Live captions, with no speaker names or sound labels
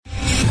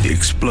The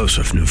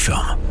explosive new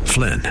film,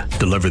 Flynn,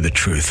 deliver the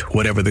truth,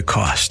 whatever the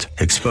cost,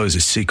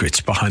 exposes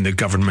secrets behind the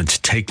government's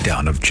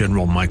takedown of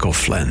General Michael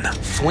Flynn.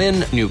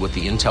 Flynn knew what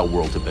the intel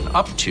world had been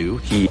up to.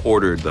 He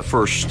ordered the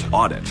first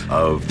audit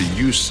of the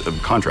use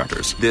of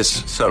contractors.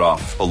 This set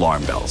off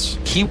alarm bells.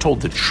 He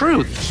told the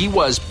truth. He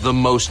was the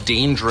most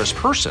dangerous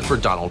person for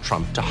Donald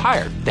Trump to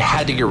hire. They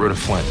had to get rid of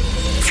Flynn.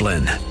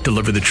 Flynn,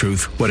 deliver the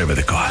truth, whatever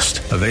the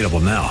cost. Available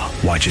now.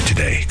 Watch it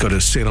today. Go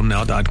to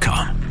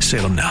salemnow.com.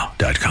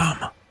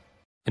 salemnow.com.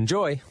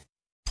 Enjoy.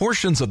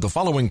 Portions of the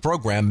following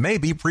program may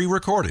be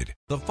pre-recorded.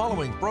 The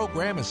following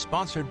program is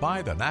sponsored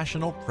by the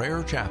National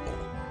Prayer Chapel.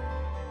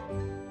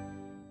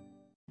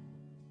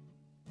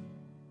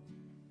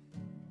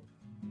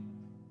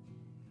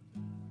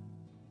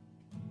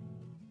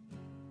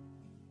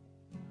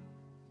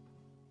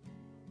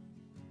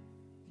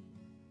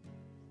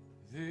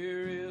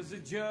 There is a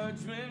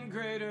judgment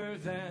greater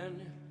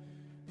than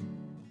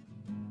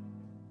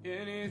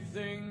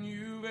anything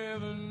you've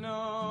ever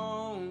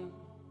known.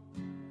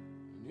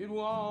 It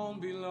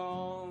won't be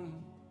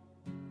long.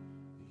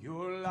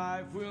 Your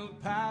life will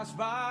pass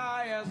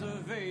by as a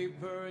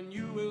vapor, and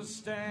you will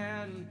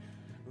stand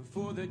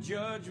before the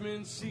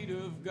judgment seat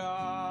of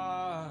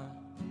God.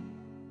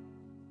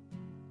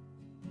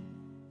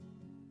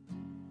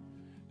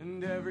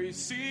 And every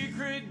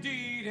secret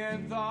deed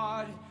and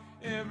thought,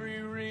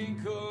 every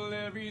wrinkle,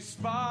 every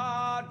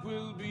spot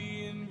will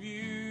be in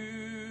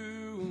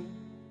view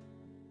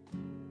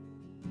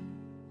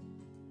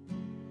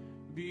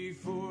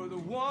before the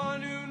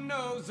one who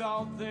knows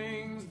all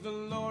things, the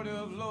Lord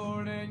of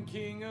Lords and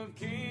King of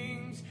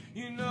Kings.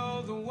 You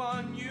know, the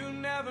one you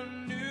never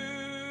knew.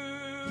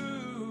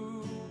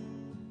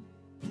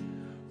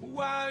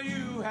 While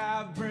you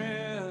have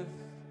breath,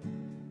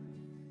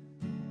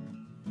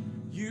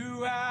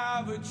 you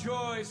have a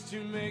choice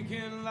to make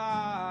in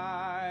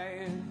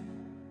life.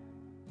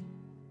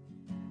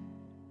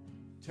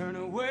 Turn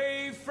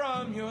away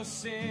from your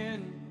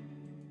sin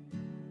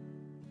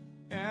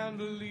and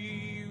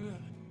believe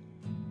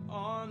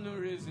on the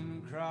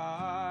risen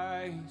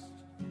Christ.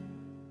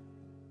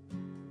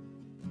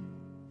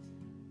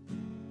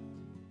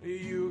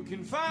 You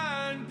can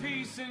find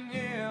peace in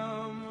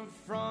Him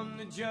from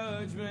the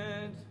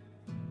judgment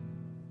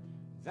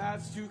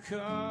that's to come.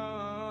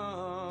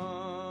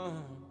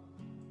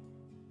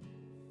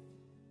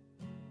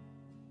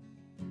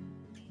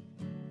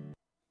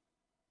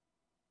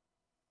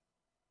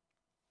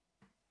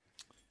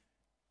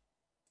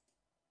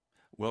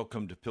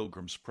 Welcome to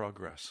Pilgrim's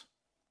Progress.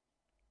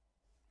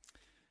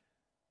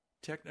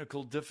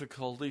 Technical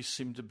difficulties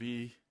seem to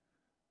be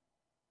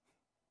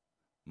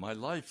my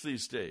life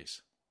these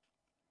days.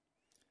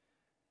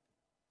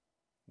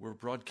 We're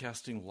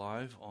broadcasting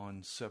live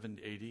on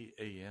 780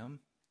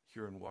 AM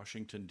here in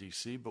Washington,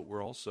 D.C., but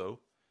we're also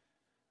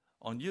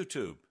on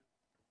YouTube.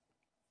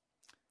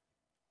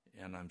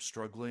 And I'm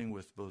struggling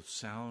with both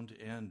sound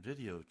and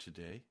video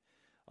today.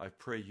 I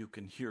pray you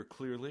can hear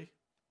clearly.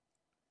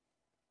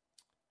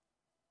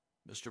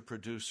 Mr.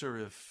 Producer,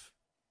 if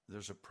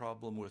there's a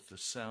problem with the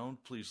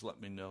sound, please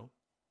let me know.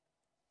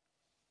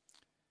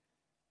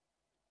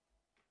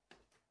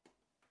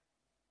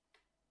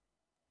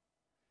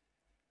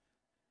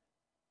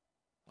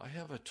 I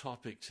have a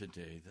topic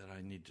today that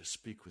I need to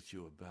speak with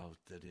you about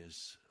that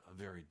is a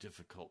very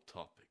difficult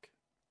topic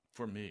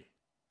for me,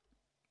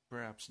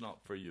 perhaps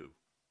not for you.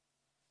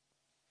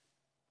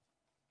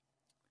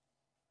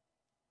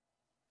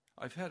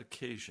 I've had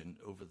occasion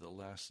over the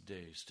last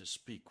days to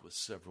speak with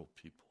several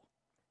people.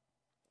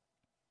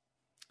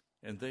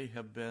 And they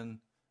have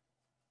been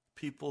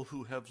people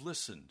who have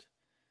listened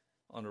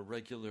on a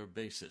regular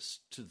basis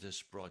to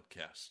this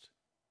broadcast.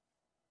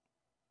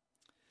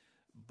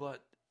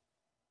 But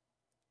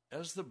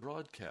as the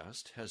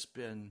broadcast has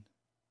been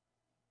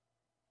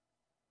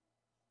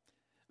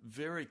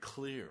very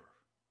clear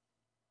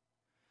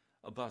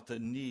about the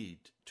need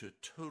to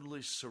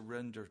totally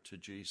surrender to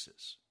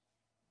Jesus,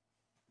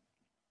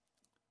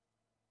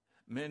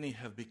 many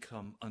have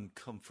become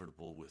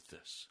uncomfortable with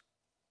this.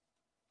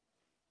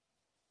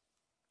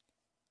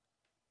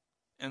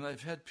 And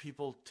I've had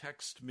people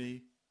text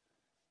me,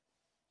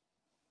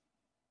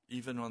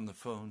 even on the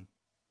phone,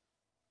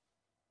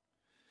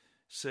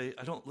 say,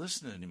 I don't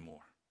listen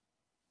anymore.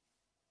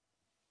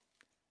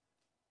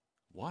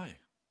 Why?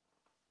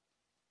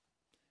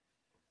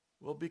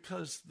 Well,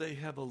 because they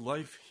have a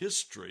life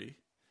history.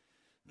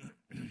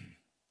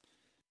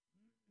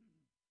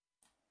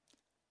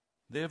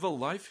 They have a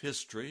life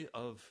history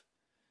of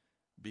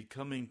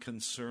becoming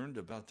concerned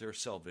about their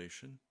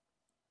salvation,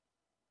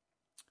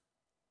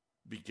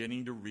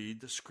 beginning to read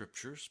the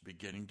scriptures,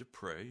 beginning to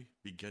pray,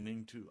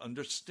 beginning to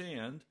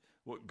understand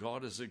what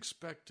God is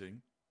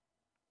expecting.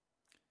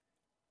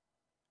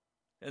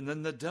 And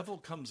then the devil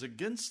comes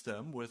against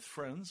them with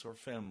friends or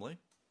family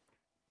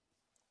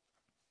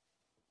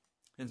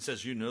and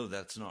says, you know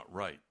that's not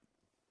right.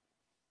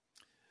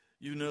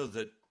 You know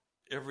that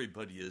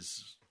everybody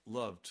is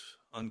loved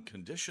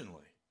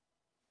unconditionally.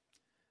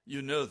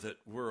 You know that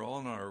we're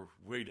on our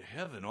way to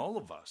heaven, all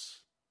of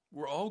us.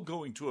 We're all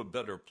going to a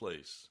better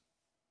place.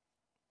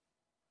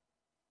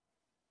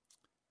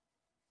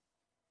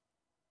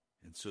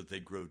 And so they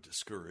grow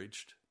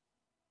discouraged,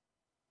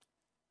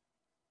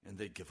 and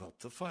they give up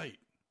the fight.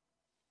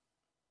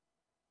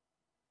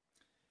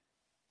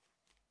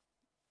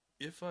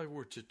 If I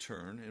were to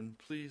turn, and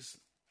please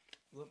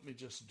let me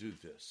just do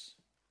this.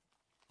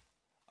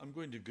 I'm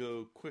going to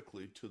go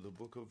quickly to the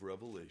book of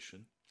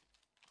Revelation.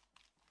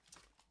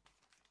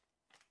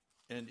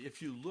 And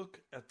if you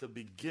look at the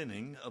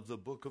beginning of the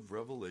book of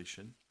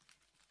Revelation,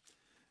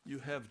 you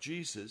have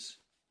Jesus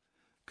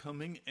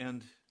coming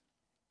and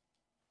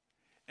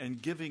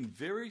giving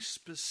very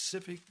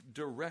specific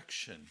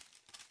direction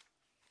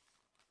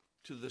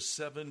to the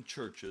 7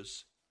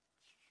 churches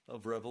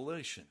of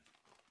Revelation.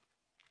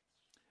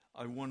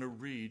 I want to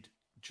read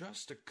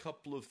just a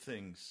couple of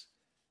things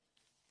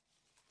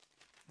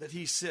that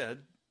he said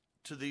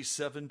to these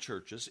 7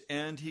 churches,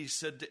 and he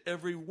said to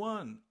every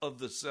one of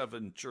the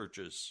 7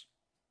 churches.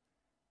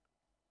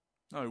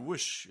 Now, I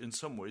wish in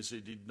some ways he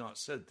did not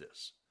said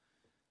this,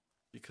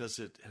 because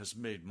it has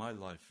made my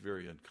life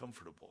very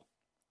uncomfortable.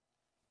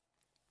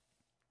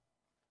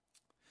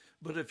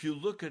 But if you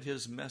look at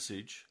his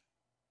message,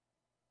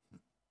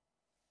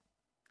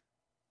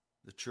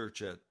 the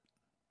church at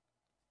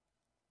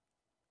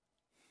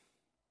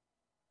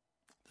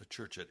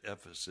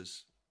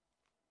Ephesus,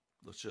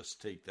 let's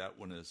just take that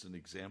one as an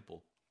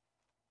example.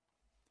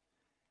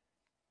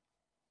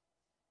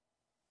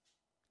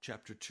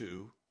 Chapter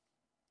 2,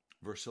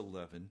 verse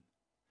 11.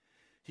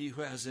 He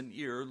who has an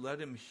ear, let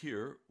him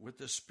hear what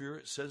the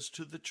Spirit says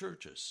to the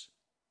churches.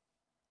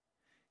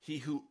 He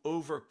who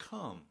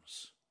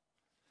overcomes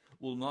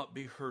will not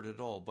be hurt at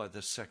all by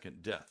the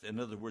second death. In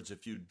other words,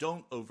 if you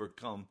don't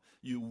overcome,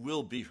 you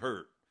will be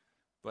hurt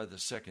by the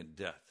second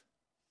death.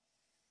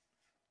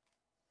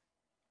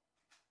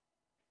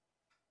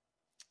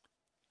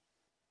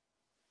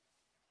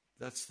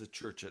 That's the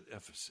church at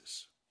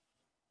Ephesus.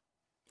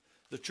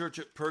 The church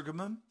at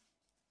Pergamum,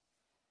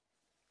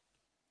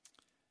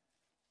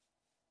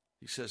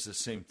 he says the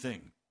same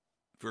thing.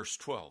 Verse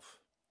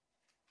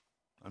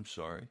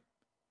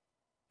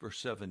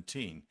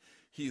 17.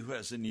 He who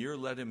has an ear,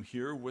 let him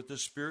hear what the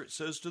Spirit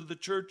says to the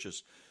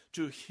churches.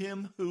 To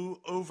him who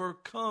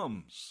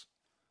overcomes,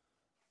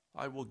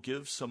 I will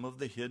give some of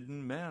the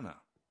hidden manna.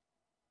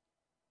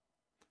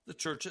 The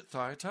church at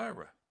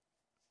Thyatira.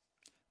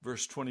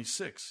 Verse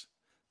 26.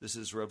 This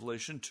is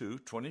Revelation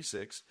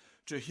 2:26.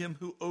 To him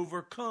who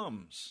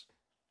overcomes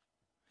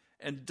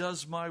and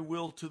does my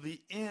will to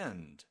the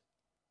end.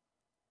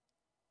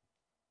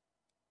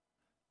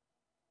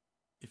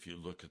 If you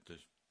look at the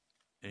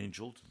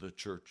angel to the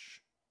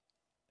church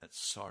at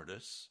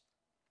Sardis,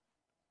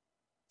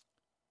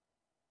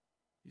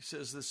 he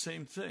says the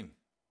same thing.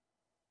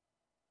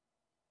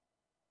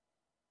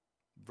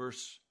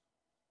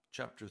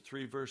 Chapter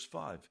 3, verse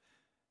 5.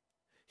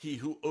 He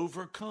who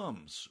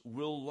overcomes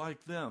will,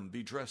 like them,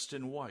 be dressed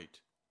in white.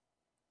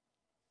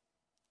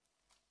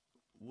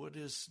 What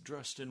is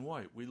dressed in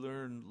white? We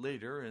learn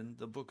later in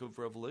the book of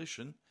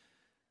Revelation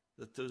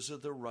that those are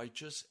the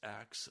righteous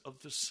acts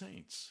of the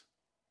saints.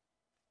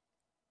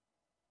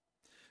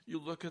 You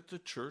look at the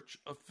church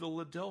of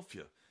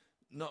Philadelphia.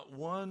 Not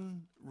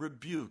one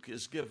rebuke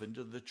is given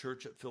to the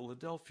church at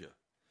Philadelphia.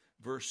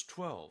 Verse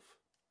 12.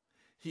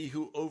 He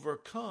who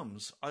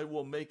overcomes, I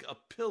will make a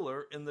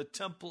pillar in the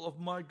temple of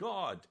my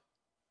God.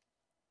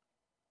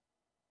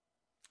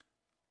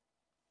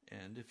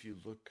 And if you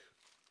look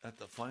at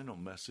the final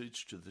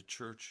message to the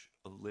church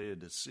of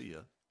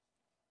Laodicea,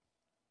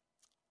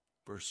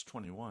 verse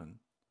 21,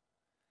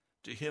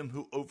 to him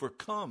who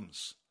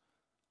overcomes,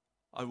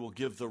 I will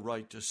give the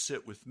right to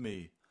sit with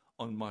me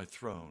on my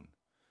throne,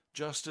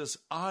 just as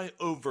I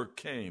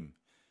overcame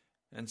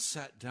and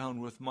sat down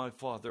with my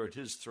Father at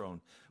his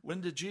throne. When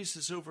did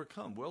Jesus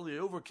overcome? Well, he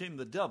overcame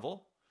the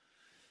devil,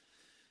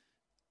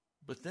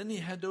 but then he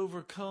had to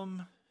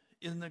overcome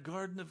in the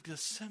Garden of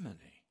Gethsemane.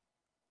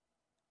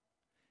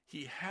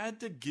 He had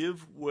to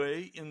give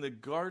way in the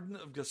Garden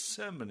of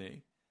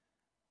Gethsemane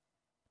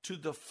to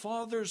the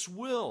Father's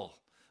will.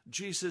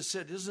 Jesus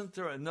said, isn't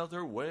there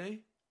another way?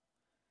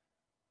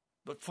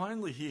 But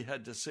finally he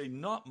had to say,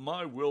 not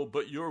my will,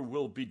 but your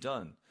will be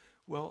done.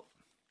 Well,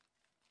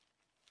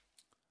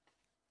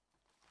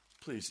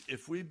 please,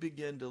 if we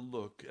begin to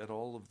look at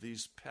all of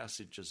these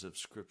passages of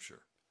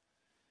Scripture,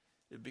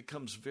 it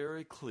becomes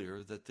very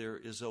clear that there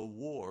is a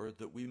war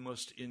that we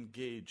must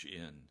engage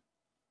in.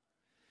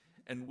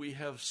 And we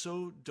have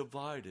so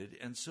divided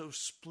and so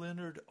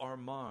splintered our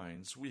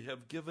minds, we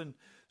have given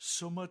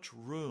so much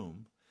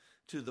room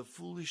to the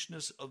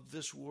foolishness of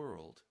this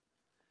world,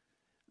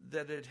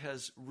 that it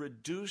has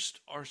reduced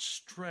our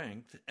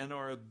strength and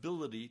our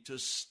ability to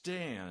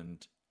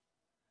stand.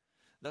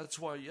 That's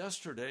why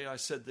yesterday I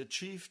said the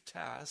chief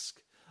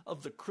task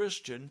of the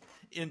Christian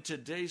in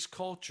today's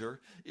culture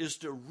is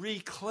to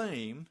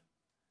reclaim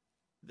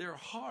their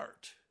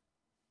heart.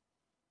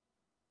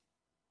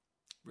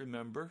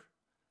 Remember,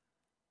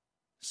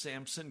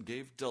 Samson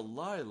gave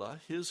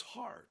Delilah his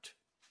heart.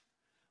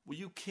 Well,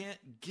 you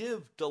can't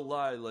give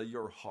Delilah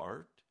your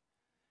heart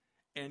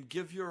and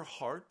give your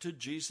heart to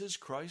Jesus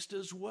Christ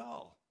as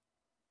well.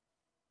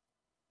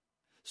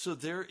 So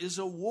there is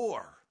a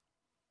war.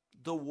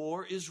 The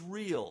war is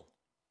real.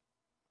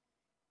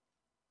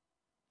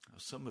 Now,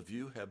 some of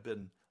you have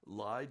been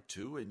lied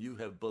to, and you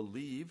have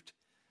believed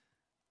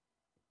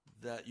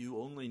that you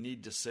only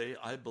need to say,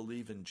 I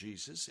believe in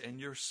Jesus, and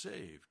you're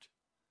saved.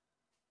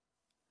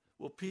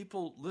 Well,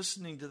 people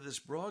listening to this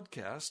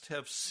broadcast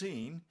have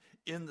seen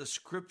in the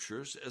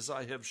scriptures, as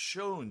I have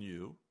shown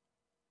you.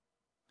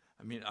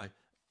 2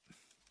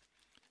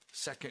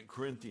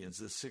 Corinthians,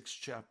 the 6th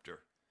chapter,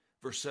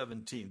 verse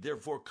 17.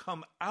 Therefore,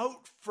 come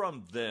out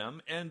from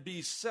them and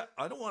be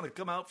I don't want to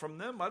come out from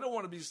them. I don't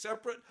want to be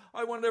separate.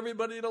 I want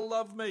everybody to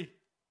love me.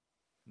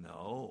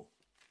 No,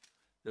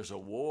 there's a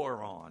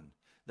war on.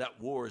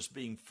 That war is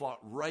being fought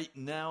right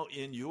now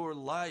in your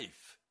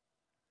life.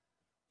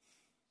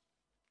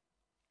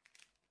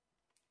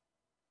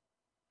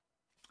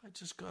 I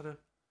just got a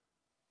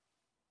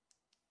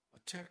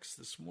text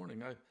this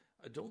morning.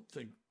 I don't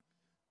think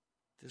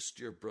this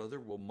dear brother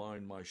will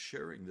mind my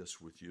sharing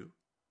this with you.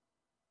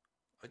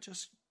 I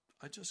just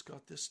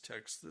got this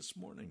text this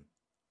morning.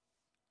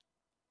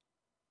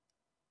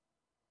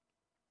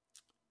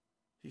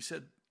 He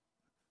said,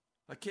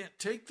 I can't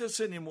take this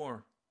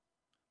anymore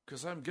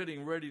because I'm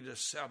getting ready to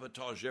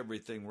sabotage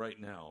everything right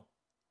now.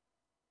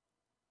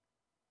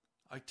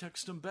 I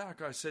texted him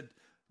back. I said,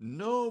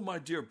 no, my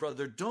dear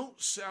brother,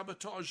 don't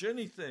sabotage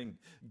anything.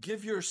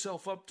 Give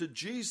yourself up to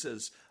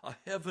Jesus, a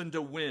heaven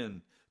to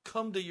win.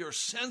 Come to your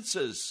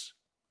senses.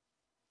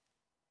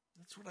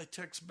 That's what I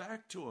text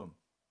back to him.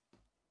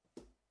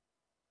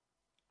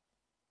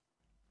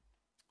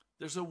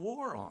 There's a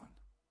war on.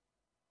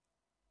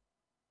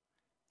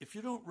 If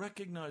you don't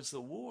recognize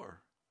the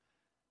war,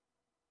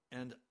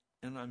 and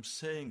I'm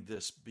saying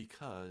this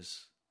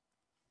because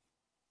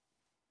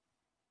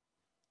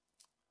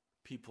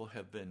people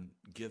have been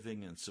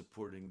giving and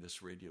supporting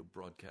this radio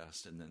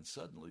broadcast, and then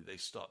suddenly they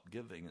stop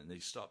giving and they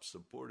stop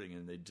supporting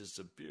and they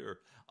disappear.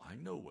 I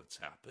know what's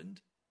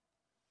happened.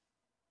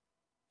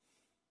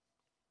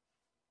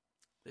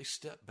 They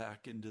step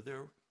back into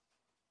their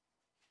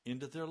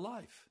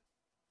life.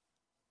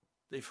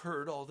 They've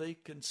heard all they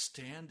can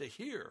stand to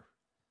hear.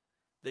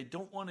 They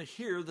don't want to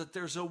hear that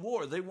there's a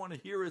war. They want to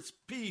hear it's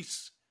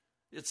peace,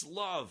 it's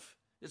love,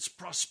 it's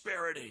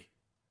prosperity.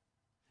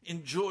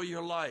 Enjoy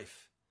your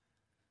life.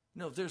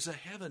 No, there's a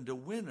heaven to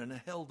win and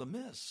a hell to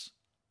miss.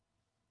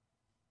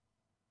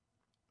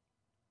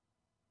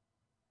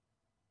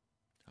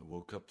 I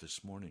woke up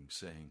this morning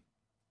saying,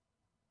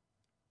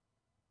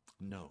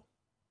 no.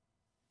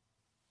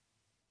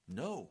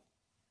 No.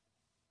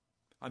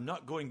 I'm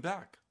not going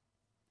back.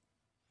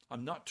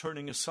 I'm not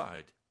turning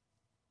aside.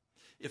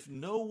 If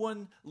no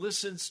one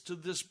listens to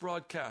this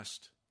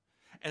broadcast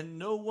and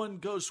no one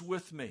goes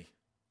with me,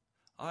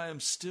 I am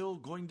still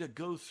going to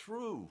go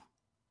through.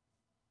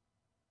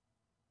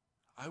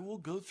 I will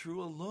go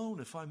through alone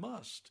if I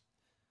must.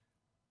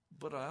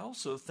 But I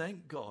also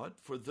thank God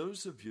for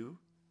those of you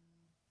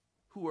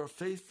who are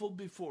faithful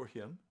before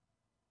Him.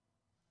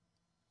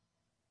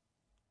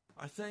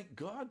 I thank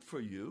God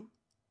for you.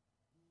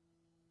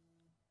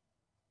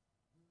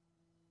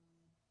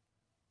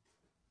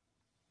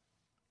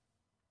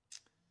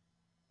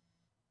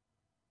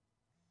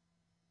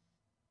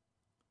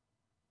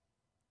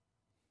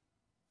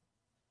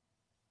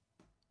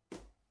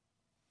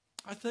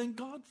 I thank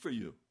God for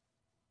you.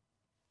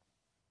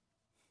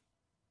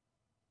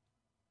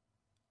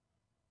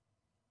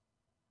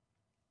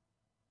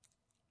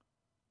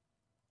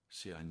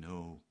 See, I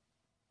know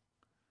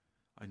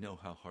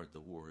how hard the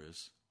war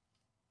is.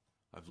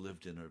 I've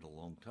lived in it a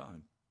long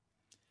time.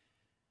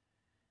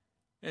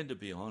 And to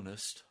be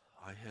honest,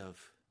 I have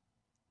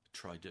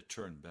tried to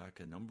turn back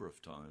a number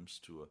of times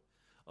to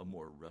a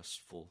more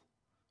restful,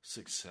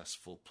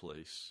 successful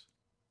place.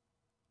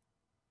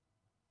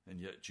 And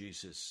yet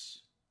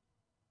Jesus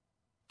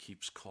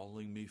keeps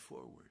calling me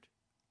forward,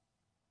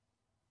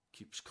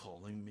 keeps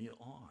calling me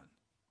on.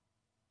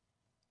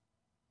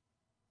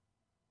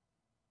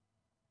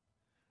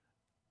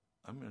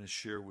 I'm going to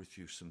share with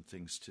you some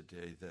things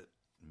today that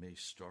may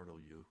startle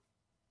you.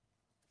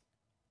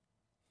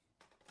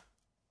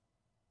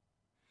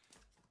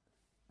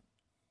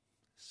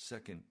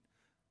 Second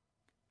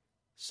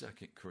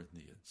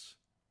Corinthians,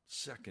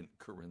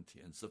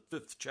 the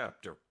 5th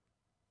chapter.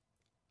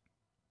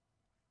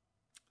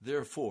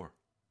 Therefore,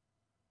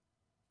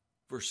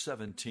 verse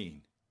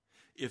 17,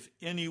 if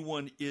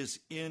anyone is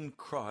in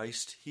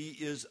Christ, he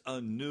is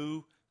a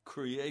new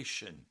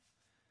creation.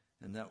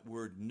 And that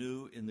word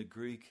new in the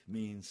Greek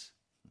means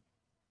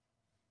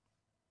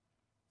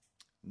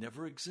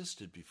never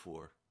existed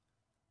before.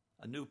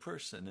 A new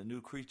person, a new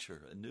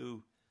creature, a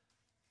new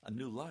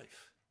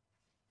life.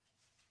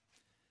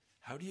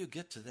 How do you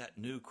get to that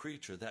new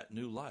creature, that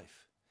new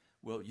life?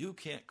 Well, you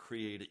can't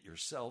create it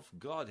yourself.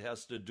 God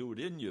has to do it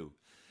in you.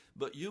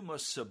 But you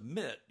must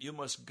submit. You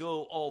must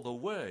go all the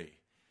way.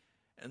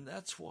 And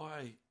that's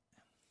why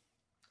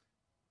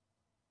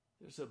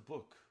there's a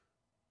book.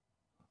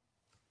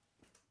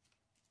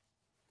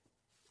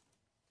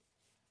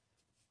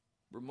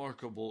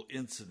 Remarkable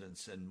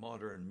Incidents and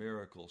Modern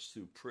Miracles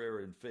Through Prayer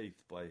and Faith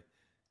by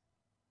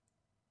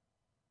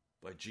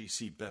by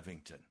G.C.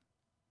 Bevington.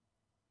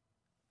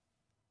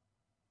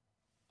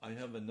 I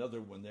have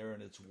another one there,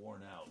 and it's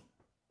worn out.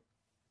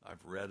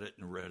 I've read it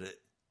and read it.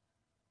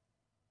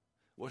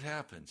 What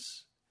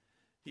happens?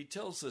 He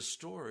tells the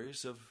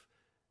stories of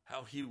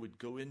how he would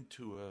go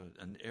into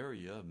an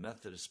area, a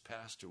Methodist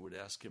pastor would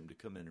ask him to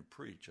come in and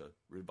preach a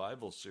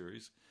revival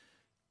series.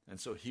 And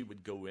so he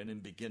would go in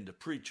and begin to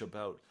preach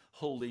about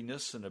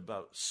holiness and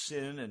about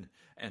sin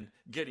and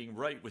getting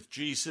right with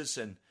Jesus.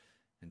 And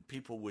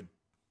people would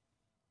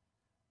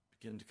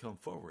begin to come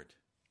forward,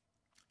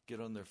 get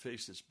on their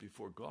faces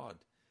before God,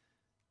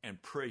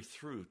 and pray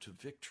through to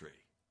victory.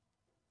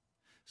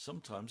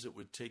 Sometimes it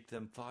would take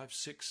them 5,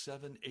 6,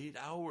 7, 8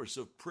 hours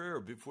of prayer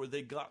before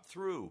they got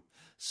through.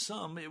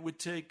 Some it would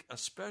take,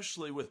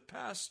 especially with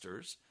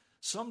pastors,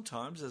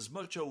 sometimes as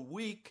much a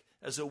week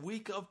as a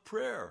week of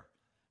prayer,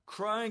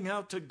 crying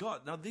out to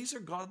God. Now these are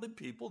godly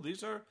people.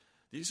 These are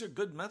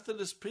good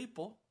Methodist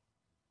people.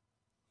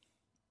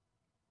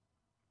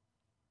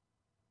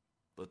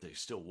 But they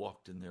still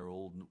walked in their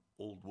old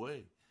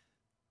way.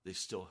 They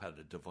still had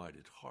a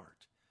divided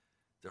heart.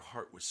 Their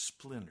heart was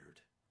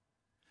splintered.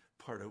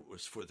 Part of it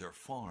was for their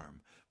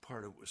farm.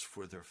 Part of it was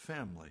for their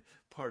family.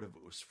 Part of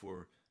it was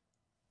for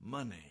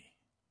money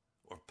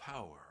or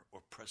power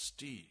or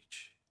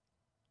prestige.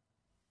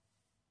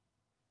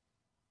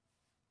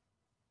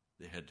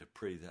 They had to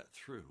pray that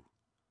through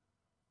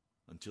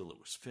until it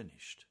was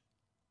finished.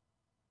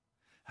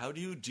 How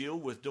do you deal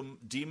with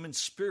demon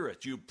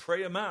spirits? You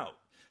pray them out.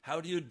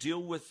 How do you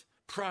deal with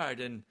pride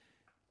and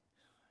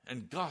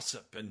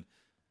gossip and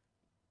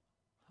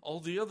all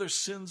the other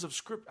sins of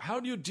Scripture? How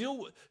do you deal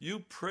with? You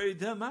pray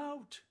them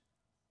out.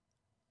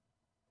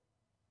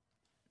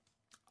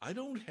 I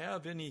don't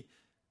have any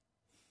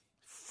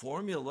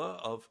formula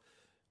of,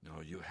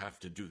 no, you have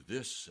to do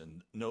this.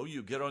 And no,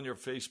 you get on your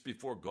face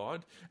before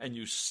God and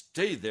you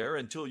stay there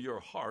until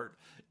your heart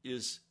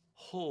is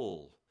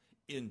whole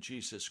in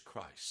Jesus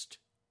Christ.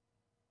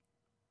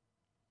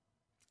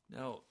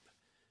 Now,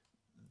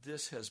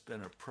 this has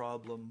been a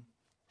problem.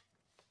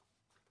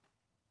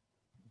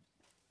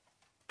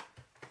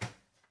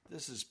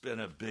 This has been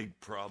a big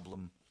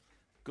problem.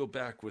 Go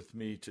back with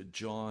me to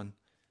John,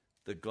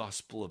 the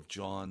Gospel of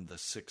John, the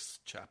 6th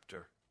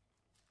chapter.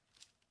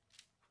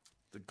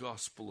 The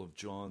Gospel of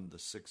John, the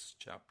 6th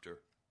chapter.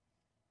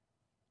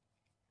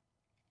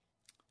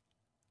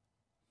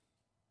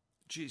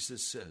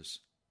 Jesus says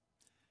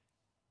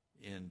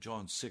in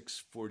John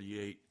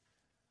 6:48,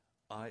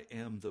 I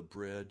am the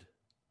bread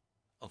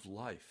of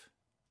life.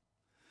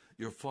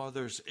 Your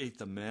fathers ate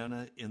the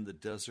manna in the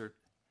desert,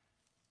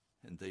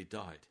 and they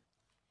died.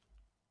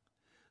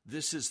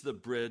 This is the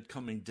bread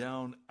coming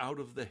down out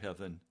of the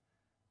heaven,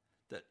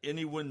 that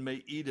anyone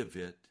may eat of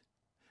it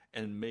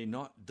and may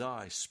not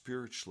die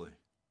spiritually.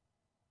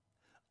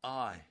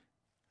 I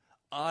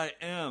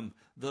am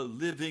the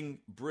living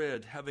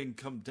bread having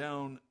come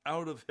down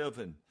out of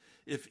heaven.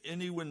 If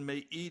anyone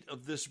may eat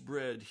of this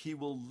bread, he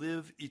will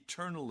live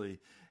eternally.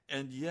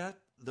 And yet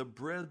the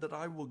bread that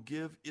I will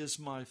give is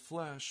my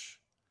flesh,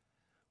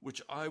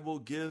 which I will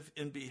give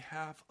in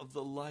behalf of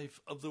the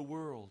life of the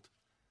world.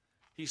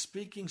 He's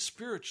speaking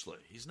spiritually.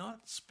 He's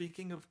not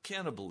speaking of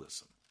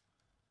cannibalism.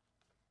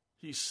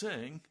 He's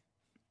saying,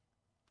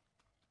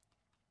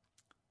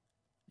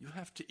 you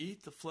have to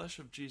eat the flesh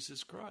of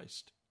Jesus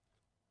Christ.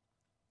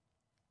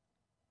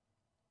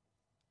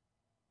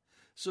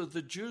 So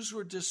the Jews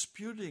were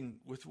disputing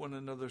with one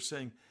another,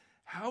 saying,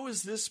 how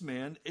is this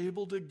man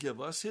able to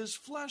give us his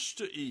flesh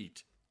to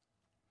eat?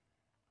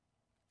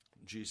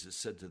 Jesus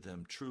said to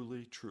them,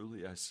 truly,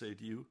 truly, I say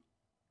to you,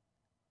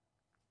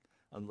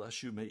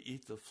 unless you may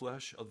eat the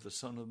flesh of the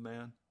Son of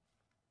Man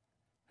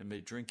and may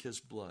drink his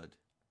blood,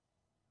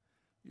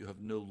 you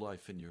have no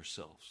life in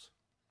yourselves.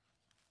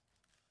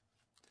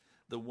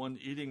 The one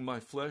eating my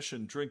flesh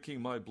and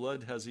drinking my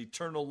blood has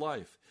eternal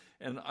life,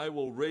 and I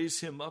will raise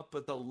him up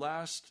at the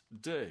last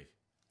day.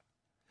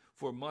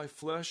 For my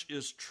flesh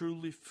is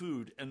truly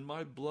food, and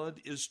my blood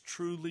is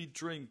truly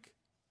drink.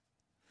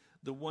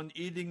 The one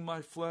eating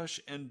my flesh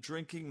and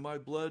drinking my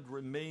blood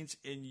remains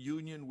in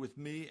union with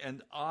me,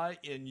 and I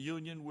in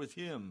union with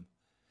him.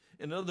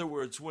 In other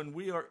words, when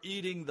we are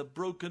eating the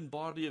broken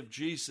body of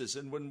Jesus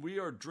and when we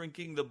are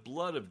drinking the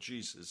blood of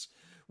Jesus,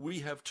 we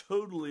have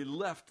totally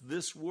left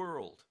this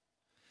world.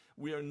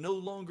 We are no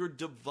longer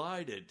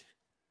divided.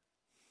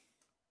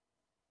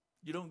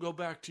 You don't go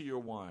back to your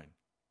wine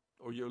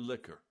or your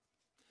liquor.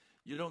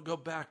 You don't go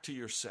back to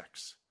your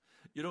sex.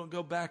 You don't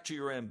go back to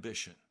your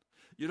ambition.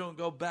 You don't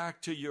go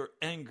back to your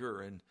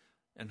anger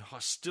and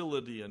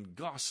hostility and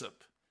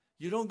gossip.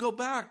 You don't go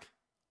back.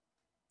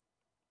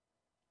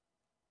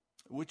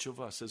 Which of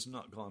us has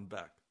not gone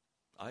back?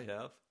 I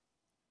have.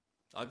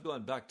 I've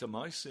gone back to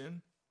my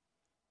sin.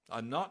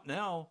 I'm not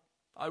now.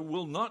 I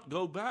will not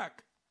go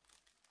back.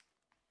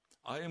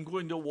 I am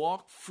going to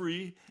walk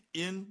free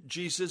in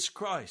Jesus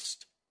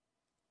Christ.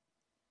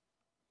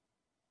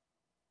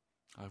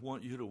 I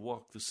want you to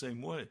walk the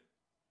same way.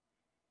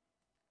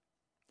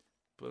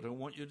 But I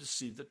want you to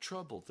see the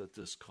trouble that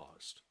this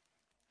caused.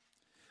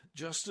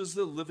 just as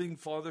the living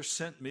Father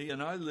sent me,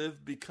 and I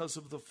live because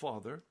of the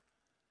Father.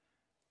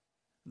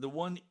 The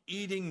one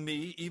eating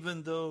me,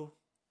 even though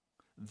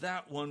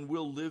that one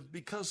will live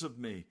because of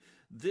me.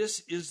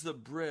 This is the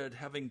bread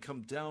having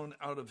come down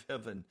out of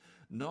heaven,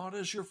 not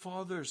as your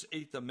fathers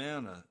ate the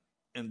manna,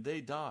 and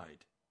they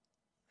died.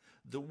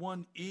 The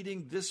one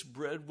eating this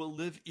bread will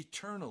live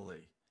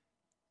eternally.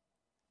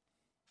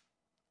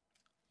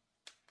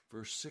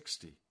 Verse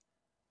 60.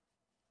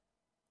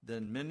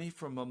 Then many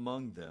from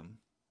among them,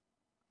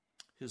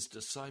 his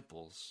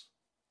disciples,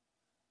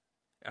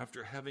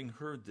 after having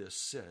heard this,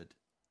 said,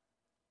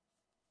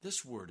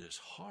 "This word is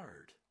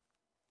hard.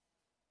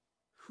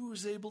 Who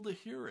is able to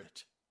hear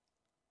it?"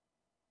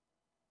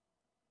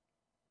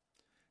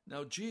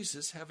 Now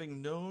Jesus,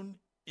 having known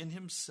in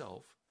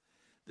himself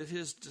that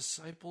his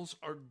disciples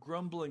are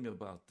grumbling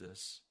about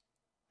this,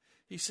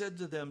 he said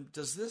to them,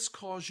 "Does this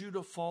cause you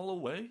to fall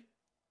away?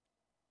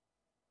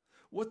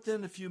 What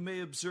then if you may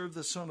observe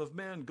the Son of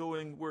Man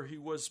going where he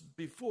was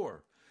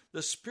before?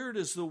 The Spirit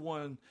is the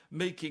one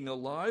making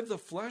alive. The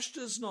flesh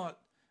does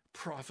not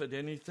profit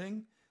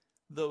anything.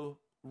 The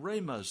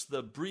rhemas,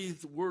 the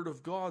breathed word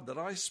of God that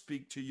I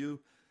speak to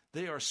you,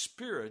 they are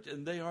spirit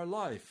and they are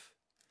life.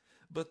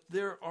 But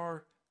there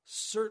are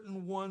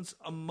certain ones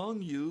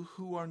among you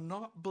who are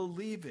not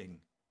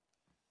believing."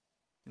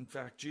 In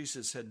fact,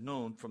 Jesus had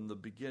known from the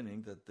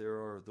beginning that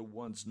there are the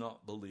ones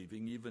not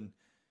believing, even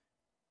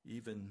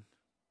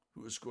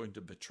who is going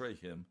to betray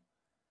him.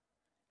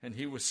 And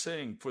he was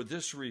saying, "For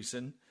this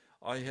reason,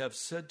 I have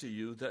said to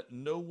you that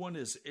no one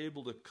is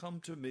able to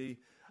come to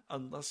me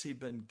unless he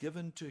been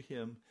given to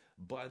him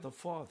by the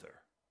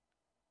Father.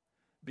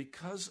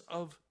 Because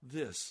of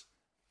this,"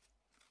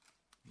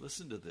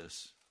 listen to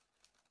this,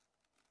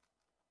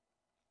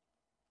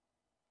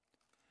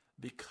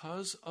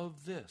 "because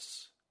of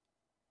this,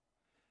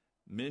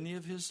 many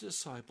of his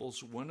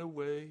disciples went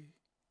away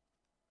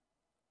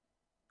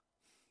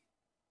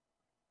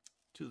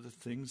to the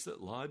things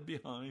that lie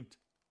behind,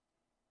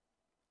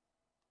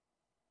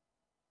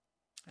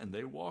 and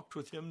they walked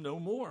with him no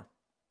more."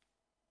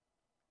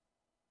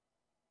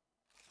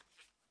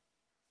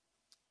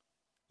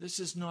 This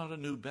is not a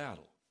new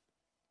battle.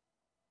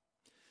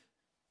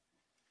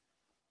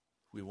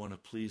 We want to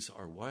please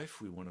our wife.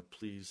 We want to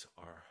please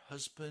our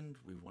husband.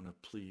 We want to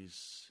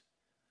please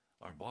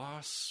our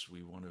boss.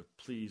 We want to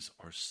please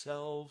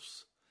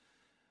ourselves.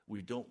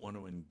 We don't want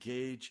to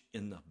engage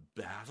in the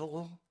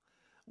battle.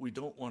 We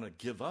don't want to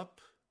give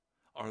up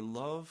our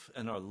love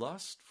and our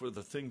lust for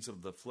the things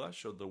of the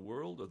flesh or the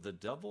world or the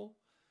devil.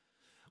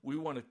 We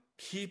want to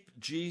keep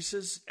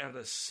Jesus at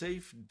a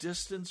safe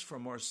distance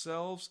from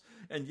ourselves,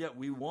 and yet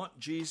we want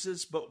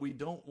Jesus, but we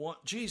don't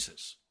want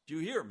Jesus. Do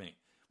you hear me?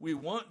 We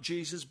want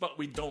Jesus, but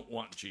we don't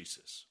want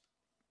Jesus.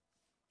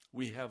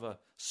 We have a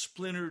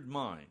splintered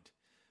mind.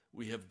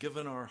 We have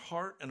given our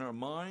heart and our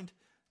mind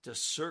to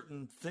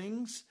certain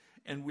things,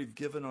 and we've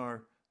given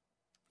our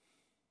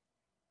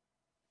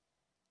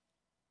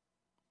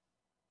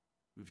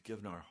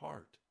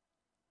heart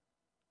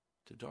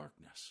to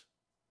darkness.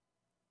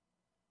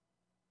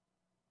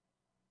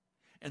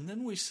 And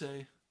then we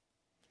say,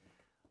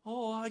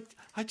 "Oh,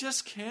 I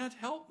just can't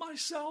help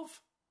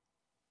myself.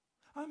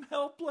 I'm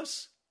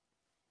helpless.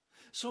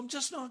 So I'm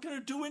just not going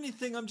to do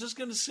anything. I'm just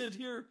going to sit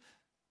here.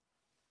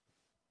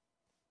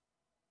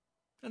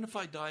 And if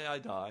I die, I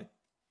die.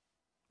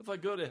 If I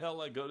go to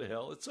hell, I go to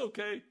hell. It's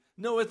okay."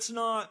 No, it's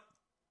not.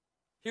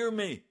 Hear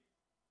me.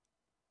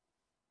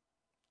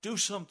 Do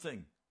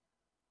something.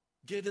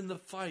 Get in the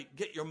fight.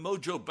 Get your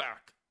mojo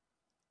back.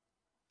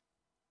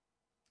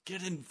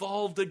 Get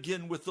involved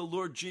again with the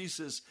Lord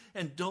Jesus,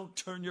 and don't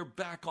turn your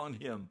back on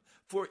him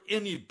for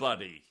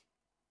anybody,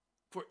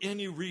 for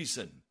any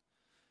reason.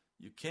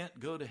 You can't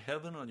go to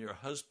heaven on your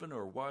husband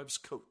or wife's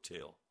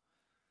coattail.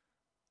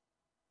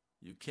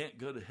 You can't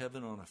go to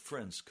heaven on a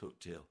friend's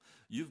coattail.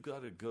 You've got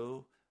to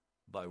go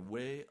by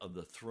way of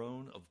the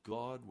throne of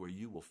God, where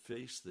you will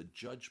face the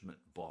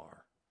judgment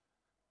bar.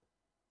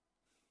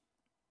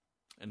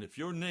 And if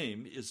your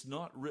name is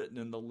not written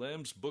in the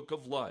Lamb's book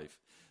of life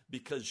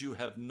because you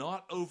have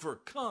not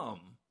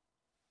overcome,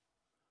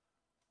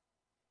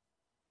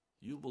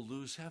 you will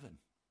lose heaven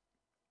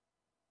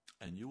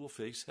and you will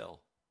face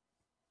hell.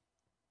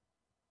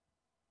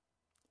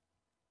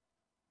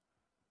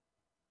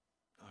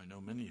 I know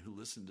many who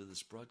listen to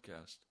this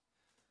broadcast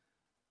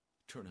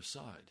turn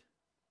aside.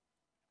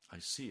 I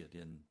see it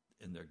in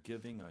their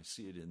giving. I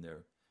see it in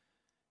their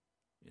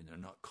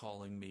not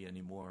calling me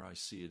anymore. I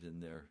see it in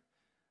their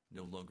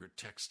no longer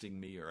texting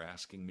me or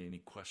asking me any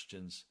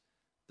questions.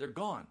 They're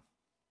gone.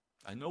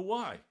 I know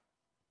why.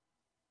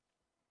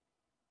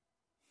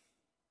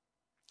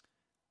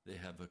 They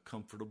have a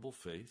comfortable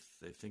faith.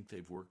 They think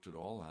they've worked it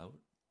all out.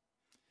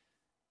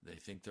 They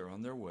think they're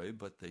on their way,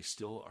 but they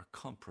still are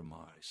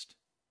compromised.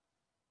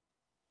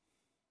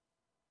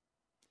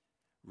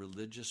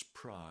 Religious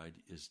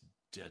pride is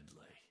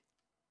deadly.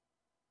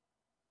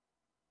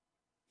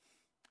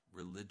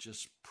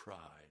 Religious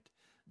pride,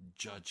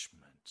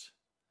 judgment,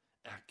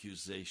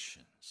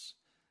 accusations,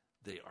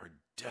 they are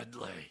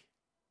deadly.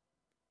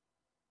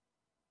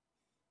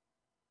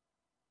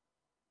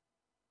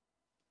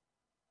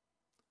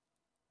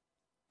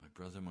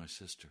 My brother, my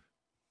sister,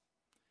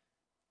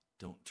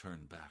 don't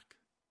turn back.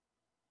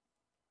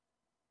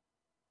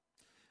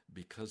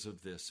 Because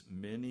of this,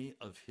 many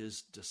of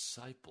his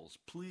disciples,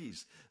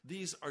 please,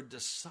 these are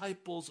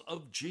disciples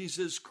of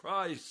Jesus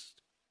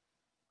Christ.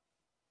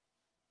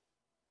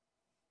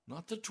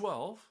 Not the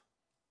 12,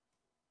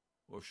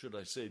 or should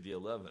I say the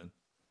 11.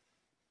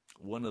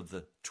 One of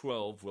the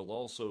 12 will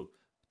also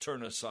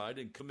turn aside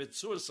and commit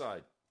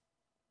suicide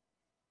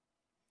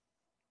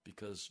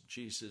because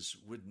Jesus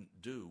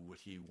wouldn't do what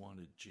he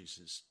wanted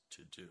Jesus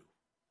to do.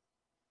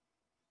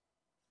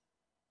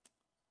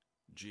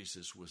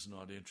 Jesus was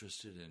not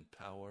interested in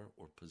power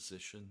or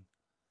position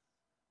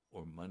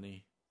or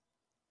money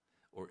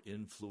or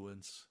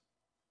influence.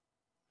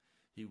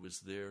 He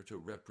was there to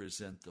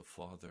represent the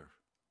Father.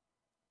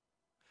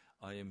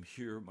 I am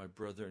here, my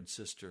brother and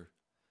sister,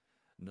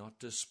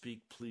 not to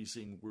speak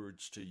pleasing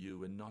words to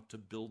you and not to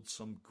build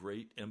some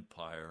great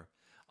empire.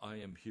 I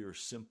am here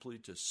simply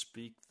to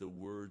speak the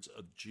words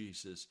of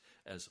Jesus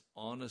as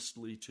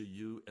honestly to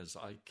you as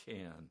I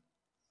can.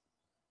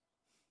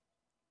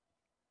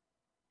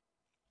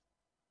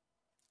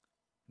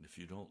 And if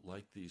you don't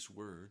like these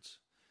words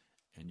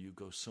and you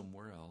go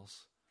somewhere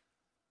else,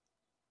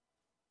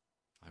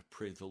 I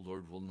pray the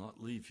Lord will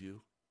not leave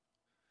you,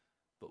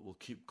 but will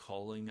keep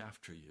calling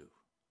after you.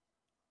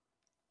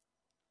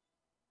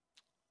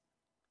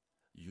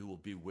 You will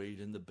be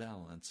weighed in the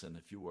balance, and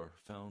if you are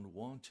found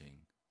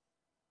wanting,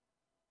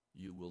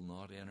 you will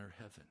not enter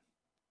heaven.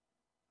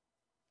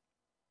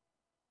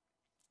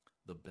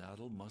 The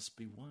battle must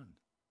be won.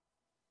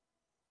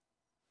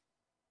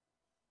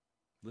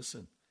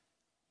 Listen.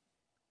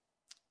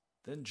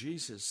 Then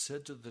Jesus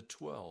said to the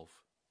 12,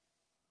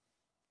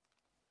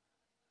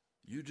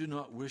 you do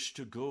not wish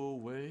to go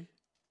away,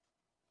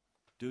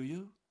 do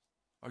you?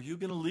 Are you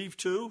going to leave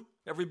too?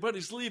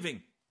 Everybody's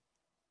leaving.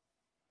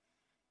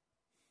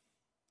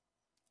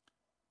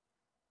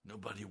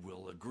 Nobody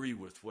will agree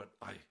with what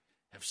I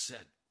have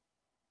said.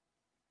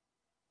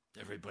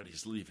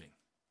 Everybody's leaving.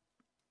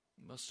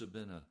 It must have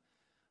been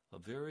a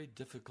very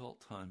difficult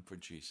time for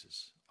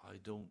Jesus. I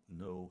don't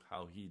know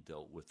how he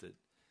dealt with it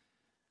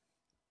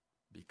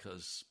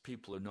because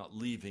people are not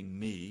leaving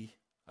me.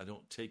 I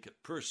don't take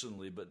it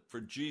personally, but for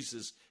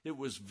Jesus, it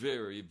was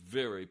very,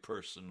 very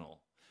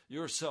personal.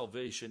 Your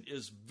salvation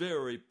is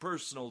very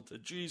personal to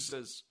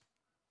Jesus.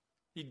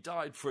 He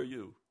died for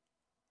you.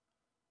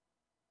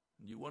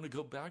 You want to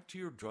go back to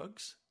your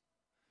drugs?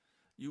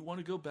 You want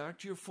to go back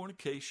to your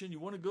fornication? You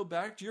want to go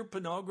back to your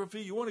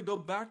pornography? You want to go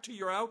back to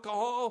your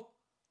alcohol?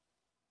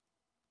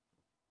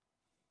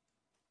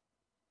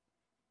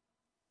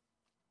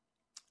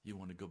 You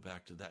want to go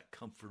back to that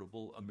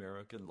comfortable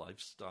American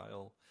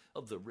lifestyle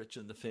of the rich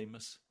and the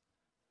famous?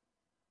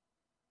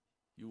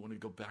 You want to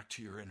go back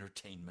to your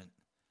entertainment?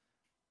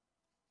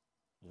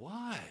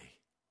 Why?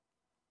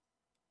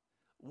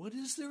 What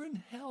is there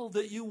in hell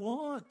that you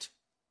want?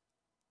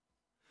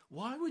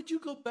 Why would you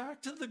go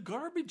back to the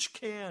garbage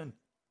can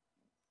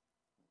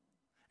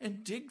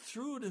and dig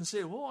through it and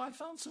say, oh, I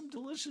found some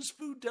delicious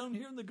food down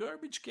here in the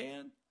garbage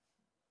can?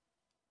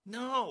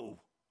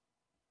 No.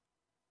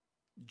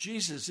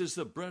 Jesus is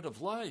the bread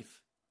of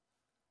life.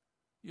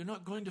 You're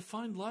not going to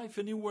find life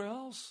anywhere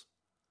else.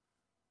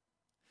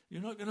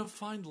 You're not going to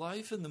find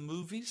life in the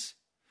movies.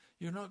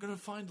 You're not going to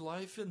find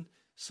life in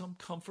some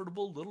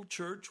comfortable little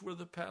church where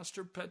the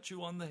pastor pets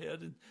you on the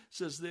head and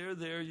says,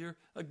 there, you're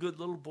a good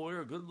little boy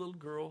or a good little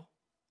girl.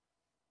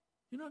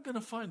 You're not going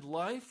to find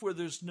life where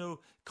there's no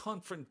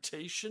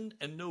confrontation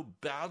and no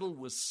battle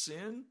with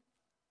sin.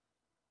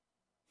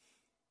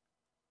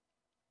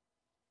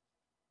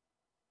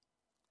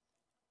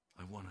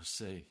 I want to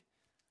say,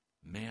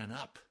 man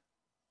up.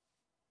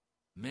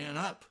 Man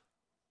up.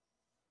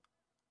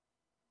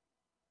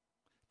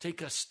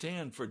 Take a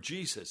stand for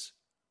Jesus.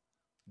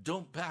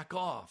 Don't back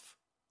off.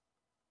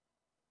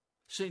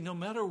 Say, no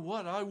matter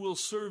what, I will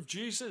serve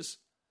Jesus.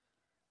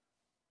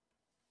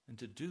 And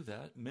to do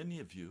that, many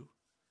of you,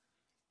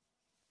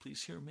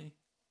 please hear me,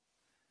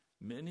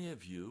 many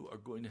of you are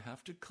going to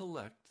have to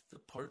collect the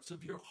parts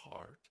of your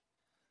heart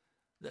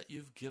that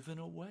you've given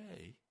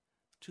away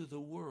to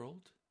the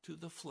world, to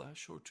the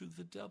flesh, or to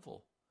the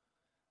devil,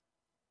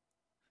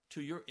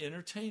 to your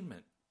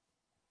entertainment,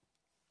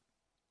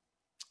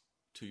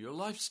 to your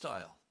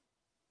lifestyle.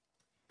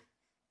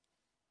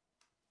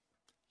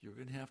 You're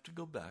going to have to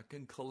go back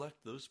and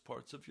collect those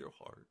parts of your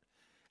heart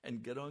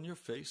and get on your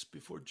face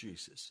before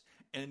Jesus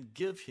and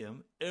give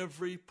him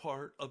every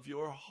part of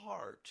your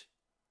heart.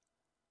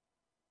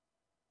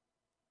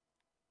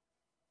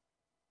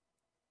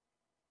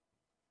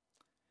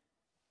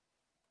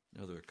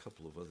 Now, there are a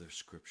couple of other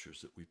scriptures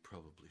that we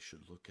probably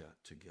should look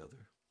at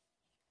together.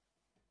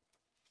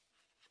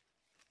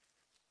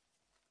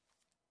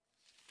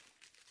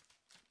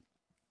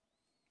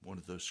 One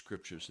of those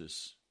scriptures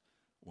is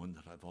one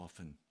that I've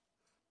often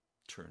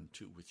turned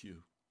to with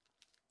you.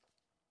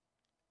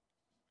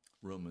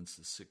 Romans,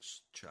 the 6th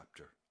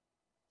chapter.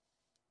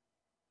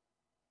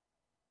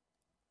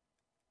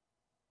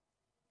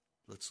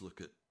 Let's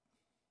look at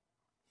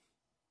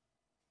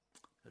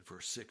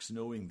verse 6.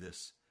 Knowing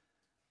this,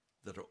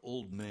 that our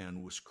old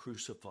man was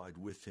crucified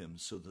with him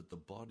so that the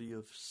body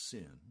of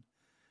sin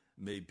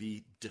may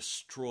be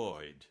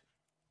destroyed,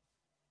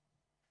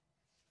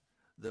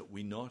 that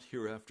we not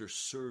hereafter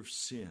serve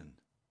sin.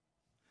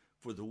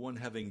 For the one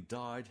having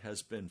died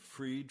has been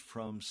freed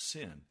from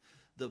sin.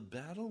 The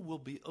battle will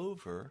be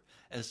over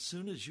as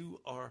soon as you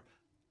are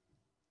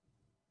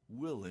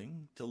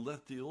willing to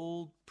let the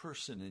old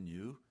person in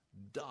you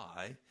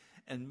die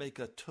and make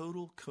a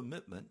total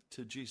commitment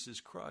to Jesus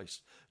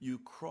Christ. You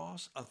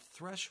cross a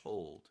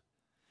threshold,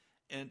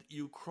 and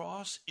you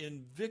cross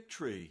in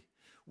victory,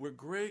 where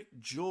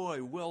great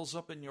joy wells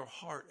up in your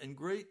heart and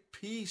great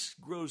peace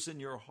grows in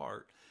your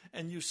heart.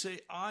 And you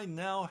say, I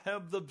now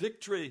have the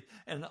victory,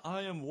 and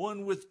I am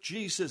one with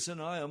Jesus,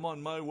 and I am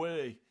on my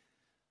way.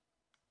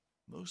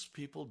 Most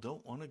people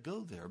don't want to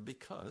go there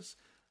because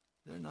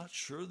they're not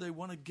sure they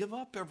want to give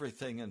up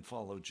everything and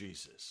follow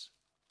Jesus.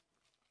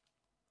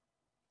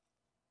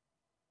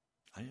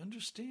 I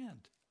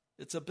understand.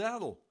 It's a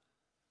battle.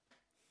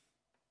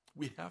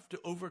 We have to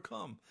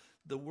overcome.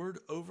 The word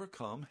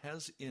overcome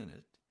has in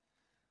it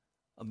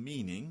a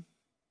meaning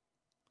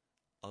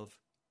of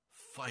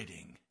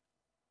fighting.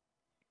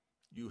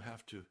 You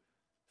have to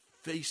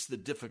face the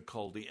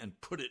difficulty and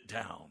put it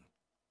down.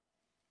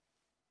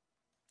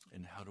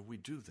 And how do we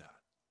do that?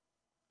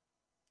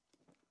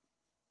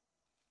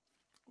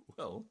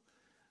 Well,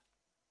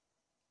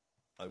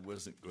 I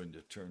wasn't going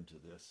to turn to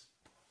this,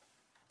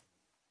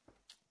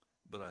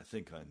 but I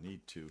think I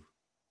need to.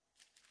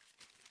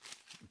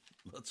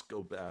 Let's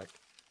go back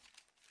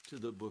to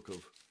the book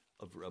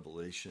of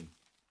Revelation.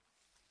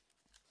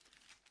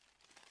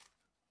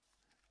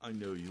 I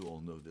know you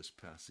all know this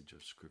passage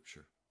of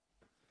Scripture,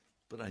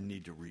 but I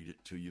need to read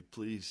it to you,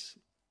 please,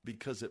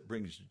 because it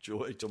brings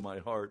joy to my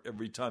heart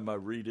every time I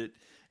read it,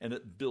 and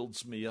it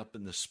builds me up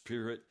in the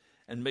Spirit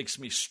and makes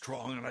me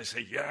strong, and I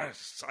say,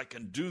 yes, I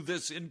can do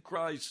this in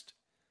Christ.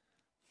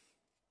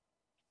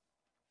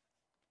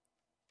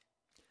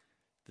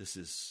 This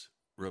is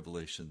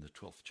Revelation, the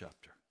 12th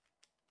chapter.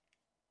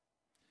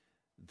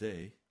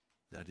 They,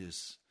 that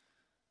is,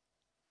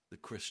 the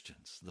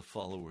Christians, the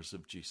followers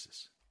of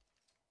Jesus,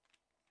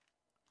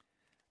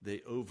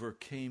 they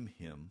overcame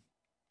him.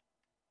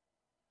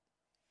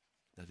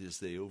 That is,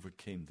 they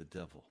overcame the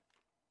devil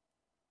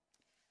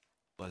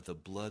by the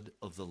blood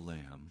of the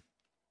Lamb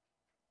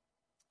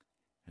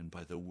and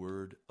by the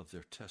word of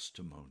their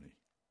testimony.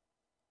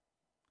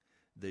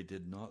 They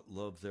did not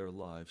love their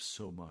lives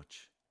so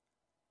much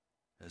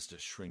as to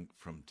shrink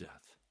from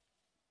death.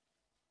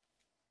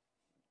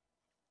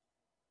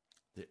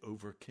 They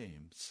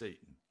overcame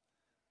Satan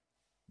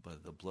by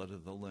the blood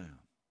of the Lamb.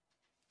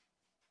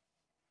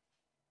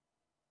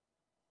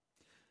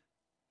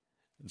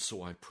 And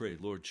so I pray,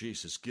 Lord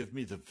Jesus, give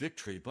me the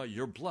victory by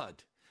your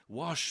blood.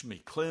 Wash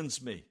me,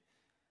 cleanse me.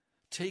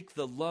 Take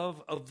the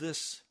love of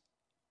this,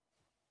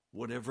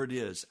 whatever it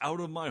is, out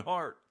of my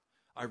heart.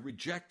 I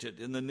reject it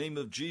in the name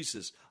of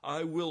Jesus.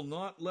 I will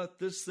not let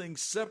this thing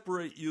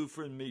separate you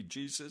from me,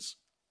 Jesus.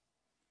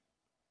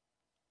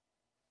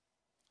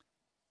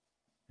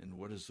 And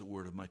what is the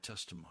word of my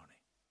testimony?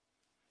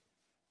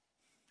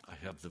 I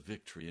have the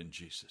victory in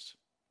Jesus.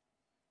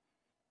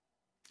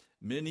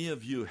 Many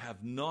of you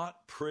have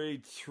not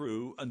prayed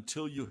through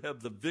until you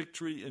have the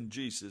victory in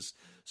Jesus,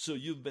 so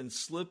you've been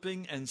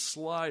slipping and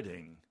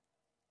sliding.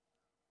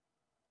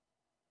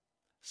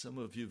 Some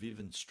of you have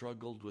even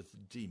struggled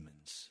with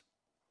demons.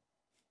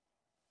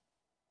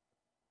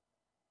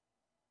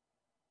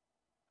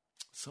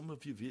 Some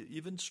of you have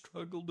even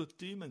struggled with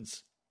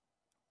demons.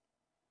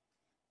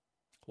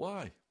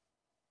 Why?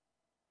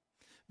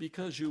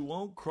 Because you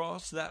won't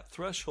cross that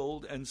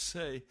threshold and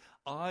say,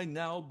 I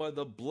now, by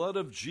the blood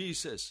of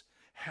Jesus,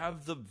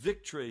 have the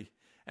victory,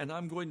 and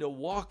I'm going to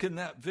walk in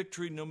that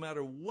victory no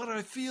matter what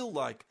I feel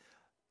like,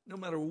 no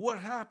matter what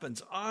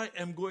happens. I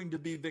am going to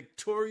be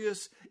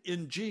victorious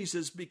in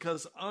Jesus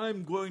because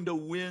I'm going to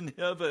win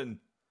heaven.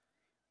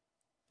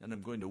 And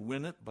I'm going to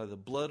win it by the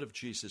blood of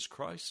Jesus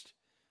Christ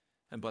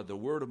and by the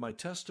word of my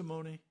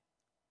testimony.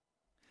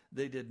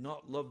 They did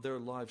not love their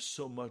lives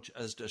so much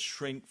as to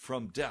shrink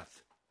from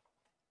death.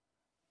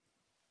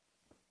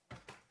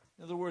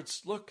 In other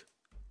words, look,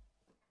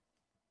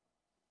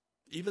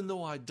 even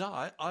though I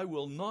die, I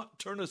will not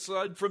turn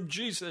aside from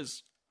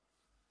Jesus.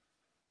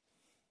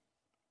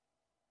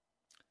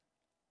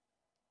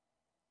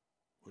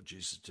 Well,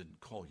 Jesus didn't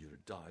call you to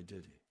die,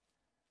 did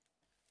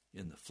he?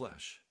 In the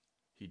flesh.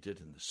 He did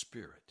in the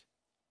spirit.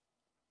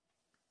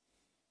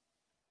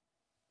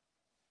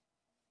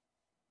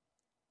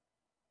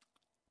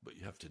 But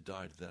you have to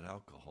die to that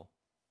alcohol.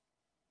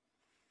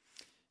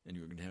 And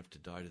you're going to have to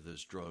die to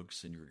those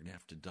drugs, and you're going to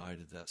have to die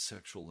to that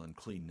sexual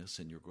uncleanness,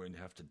 and you're going to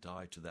have to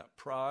die to that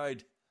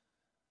pride.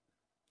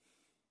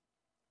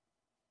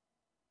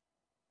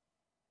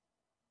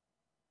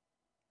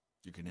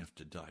 You're going to have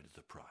to die to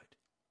the pride.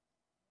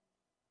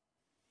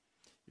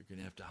 You're going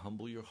to have to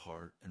humble your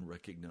heart and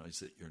recognize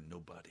that you're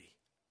nobody.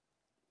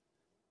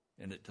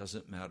 And it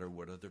doesn't matter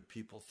what other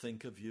people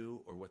think of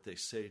you or what they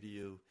say to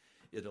you.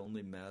 It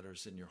only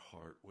matters in your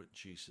heart what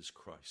Jesus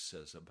Christ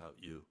says about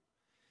you.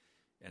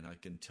 And I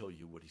can tell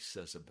you what he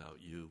says about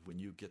you. When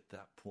you get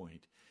that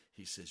point,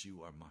 he says,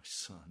 you are my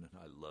son,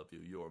 and I love you.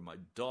 You are my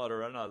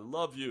daughter, and I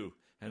love you,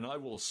 and I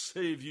will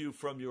save you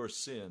from your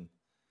sin.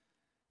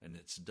 And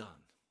it's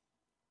done.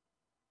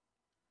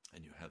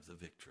 And you have the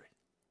victory.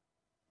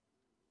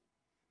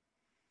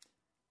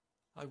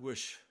 I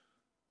wish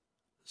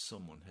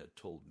someone had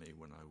told me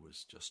when I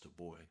was just a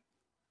boy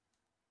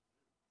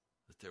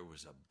that there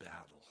was a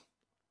battle.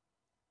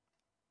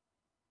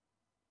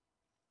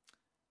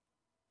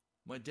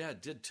 My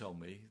dad did tell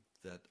me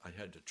that I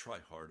had to try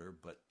harder,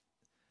 but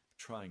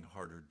trying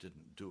harder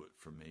didn't do it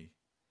for me,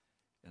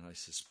 and I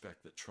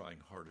suspect that trying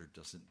harder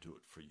doesn't do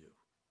it for you.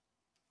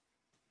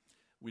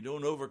 We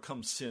don't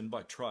overcome sin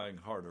by trying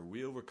harder.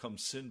 We overcome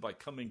sin by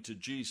coming to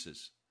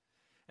Jesus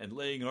and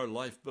laying our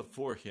life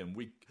before him.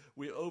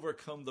 We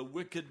overcome the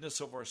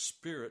wickedness of our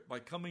spirit by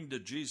coming to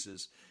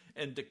Jesus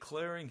and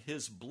declaring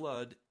his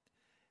blood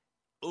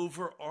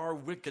over our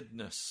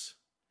wickedness,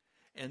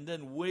 and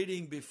then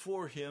waiting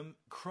before him,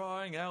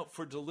 crying out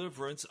for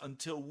deliverance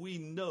until we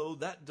know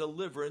that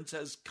deliverance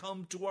has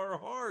come to our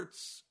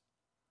hearts.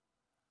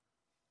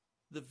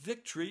 The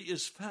victory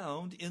is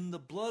found in the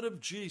blood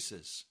of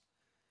Jesus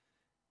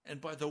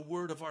and by the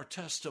word of our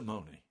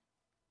testimony,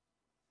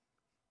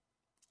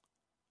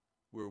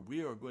 where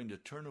we are going to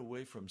turn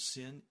away from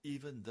sin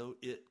even though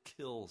it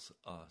kills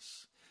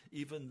us,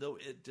 even though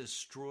it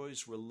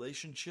destroys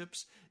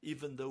relationships,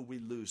 even though we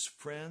lose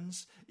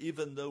friends,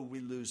 even though we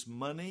lose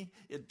money.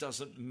 It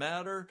doesn't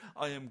matter.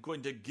 I am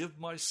going to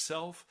give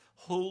myself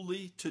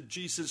wholly to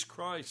Jesus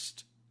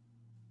Christ,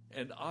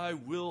 and I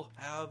will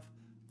have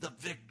the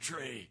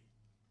victory.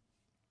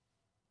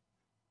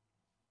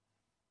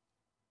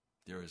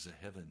 There is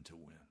a heaven to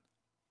win,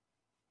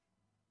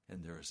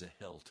 and there is a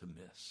hell to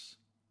miss.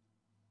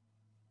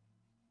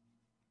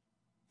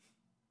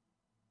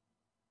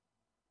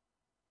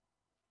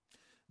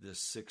 This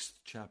 6th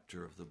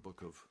chapter of the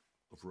book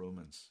of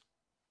Romans.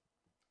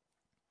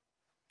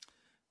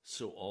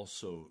 So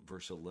also,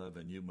 verse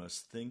 11, you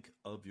must think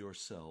of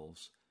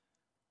yourselves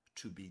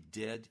to be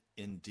dead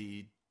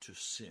indeed to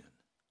sin,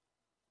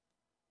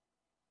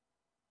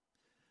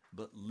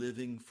 but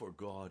living for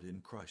God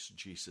in Christ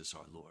Jesus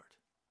our Lord.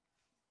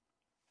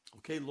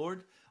 Okay,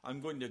 Lord,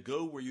 I'm going to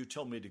go where you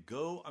tell me to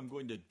go. I'm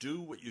going to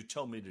do what you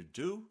tell me to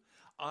do.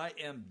 I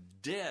am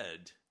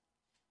dead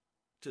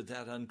to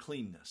that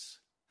uncleanness.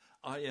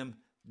 I am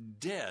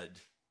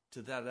dead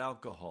to that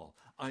alcohol.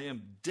 I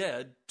am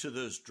dead to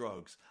those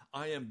drugs.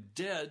 I am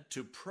dead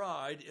to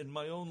pride in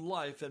my own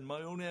life and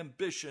my own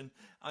ambition.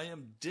 I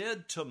am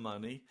dead to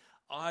money.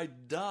 I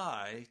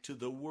die to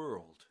the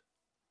world.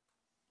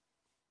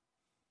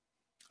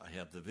 I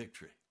have the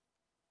victory.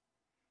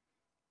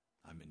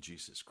 I'm in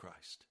Jesus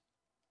Christ.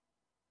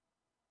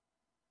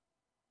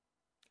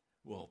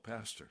 Well,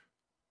 Pastor,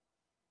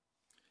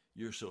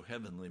 you're so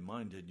heavenly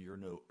minded, you're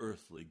no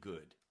earthly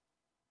good.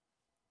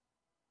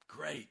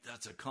 Great,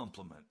 that's a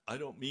compliment. I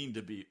don't mean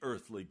to be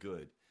earthly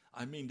good.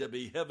 I mean to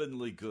be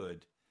heavenly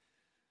good.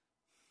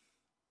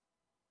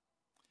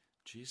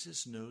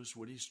 Jesus knows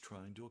what he's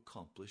trying to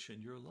accomplish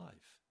in your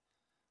life.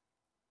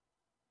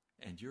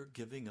 And you're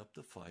giving up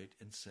the fight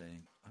and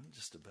saying, I'm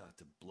just about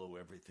to blow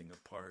everything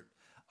apart.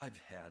 I've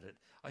had it.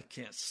 I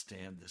can't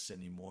stand this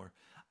anymore.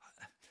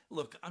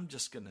 Look, I'm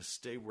just going to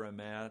stay where I'm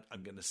at.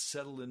 I'm going to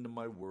settle into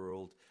my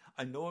world.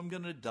 I know I'm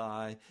going to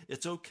die.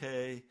 It's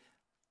okay.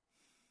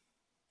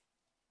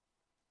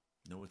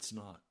 No, it's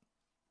not.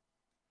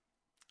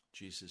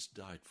 Jesus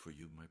died for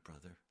you, my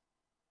brother.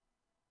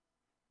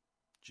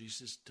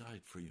 Jesus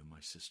died for you,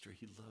 my sister.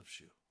 He loves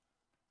you.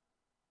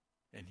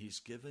 And he's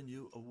given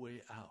you a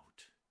way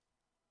out.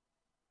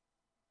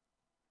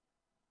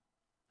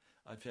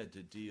 I've had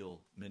to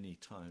deal many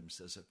times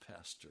as a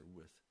pastor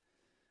with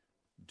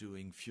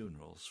doing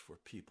funerals for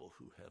people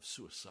who have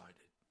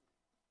suicided.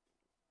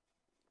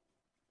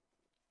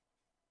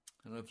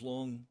 And I've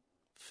long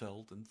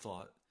felt and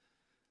thought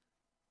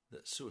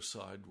that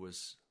suicide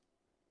was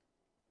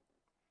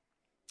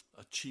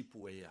a cheap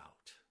way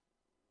out.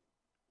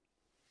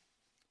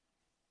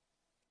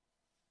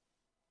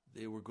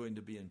 They were going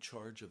to be in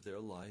charge of their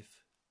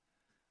life,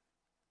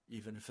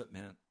 even if it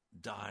meant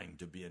dying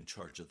to be in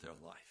charge of their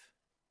life.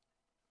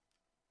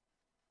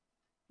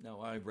 Now,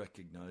 I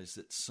recognize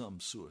that some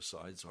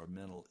suicides are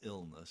mental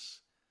illness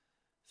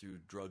through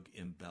drug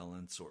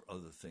imbalance or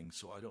other things,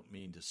 so I don't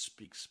mean to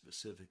speak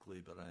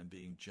specifically, but I'm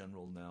being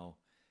general now.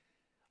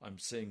 I'm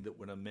saying that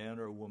when a man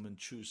or a woman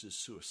chooses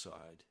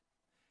suicide,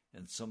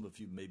 and some of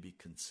you may be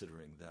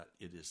considering that,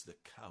 it is the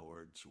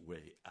coward's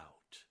way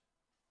out.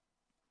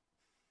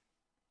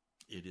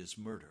 It is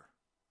murder.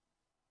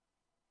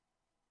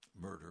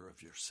 Murder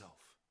of yourself.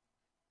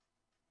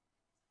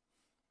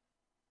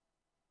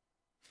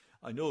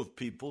 I know of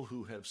people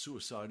who have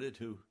suicided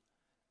who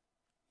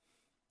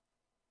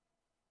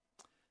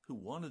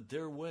wanted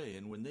their way,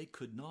 and when they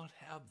could not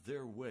have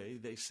their way,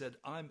 they said,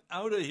 I'm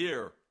out of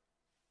here.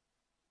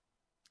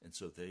 And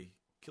so they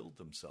killed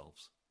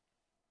themselves.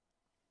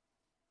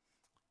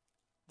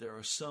 There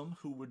are some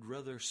who would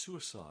rather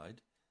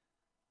suicide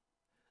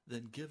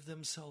than give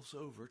themselves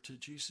over to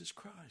Jesus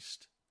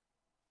Christ.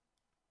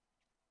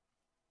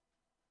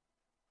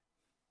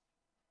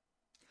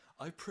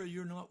 I pray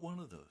you're not one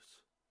of those.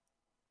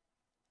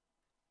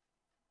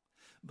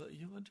 But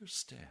you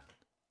understand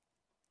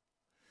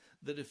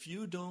that if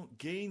you don't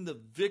gain the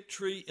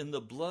victory in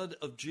the blood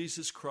of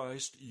Jesus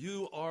Christ,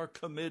 you are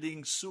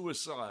committing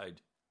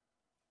suicide.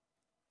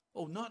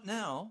 Oh, not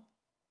now.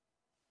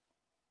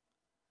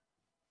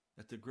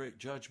 At the great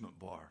judgment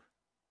bar,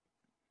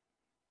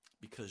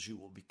 because you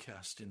will be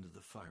cast into the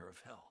fire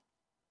of hell.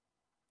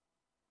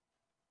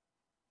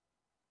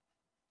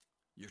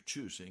 You're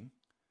choosing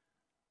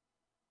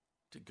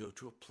to go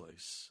to a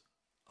place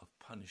of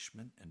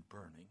punishment and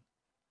burning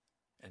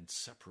and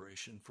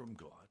separation from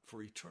God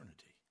for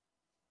eternity.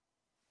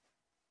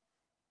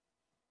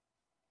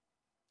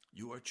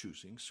 You are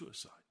choosing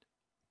suicide.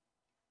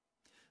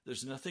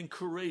 There's nothing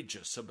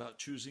courageous about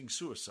choosing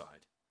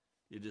suicide.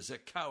 It is a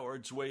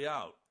coward's way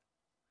out.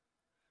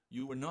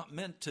 You were not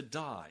meant to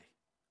die.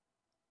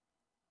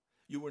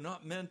 You were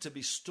not meant to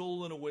be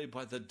stolen away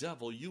by the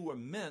devil. You were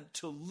meant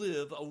to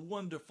live a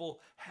wonderful,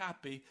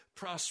 happy,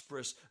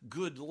 prosperous,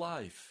 good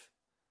life,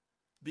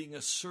 being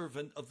a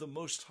servant of the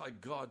Most High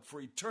God for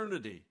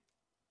eternity,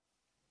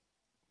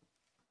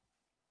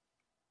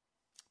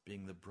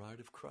 being the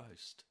bride of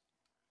Christ.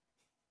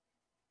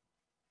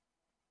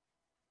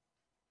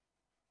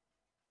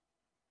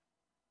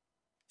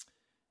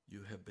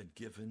 You have been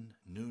given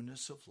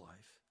newness of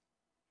life.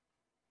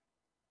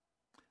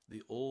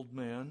 The old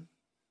man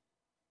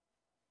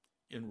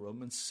in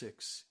Romans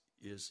 6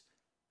 is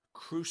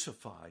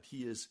crucified.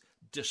 He is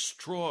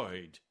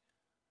destroyed.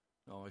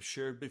 Now, I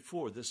shared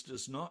before, this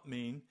does not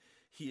mean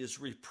he is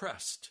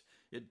repressed.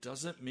 It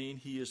doesn't mean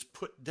he is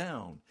put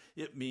down.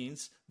 It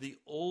means the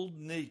old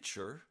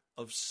nature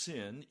of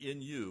sin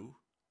in you,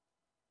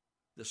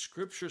 the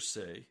scriptures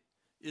say,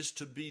 is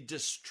to be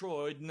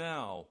destroyed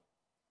now.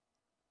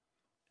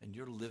 And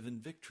you're living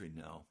victory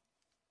now.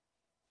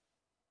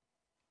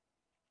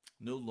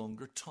 No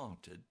longer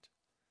taunted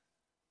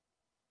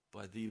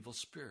by the evil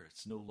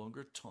spirits, no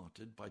longer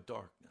taunted by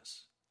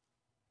darkness.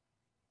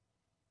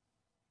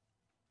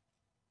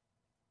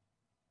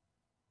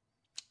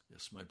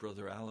 Yes, my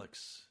brother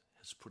Alex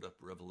has put up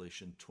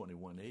Revelation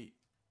 21:8.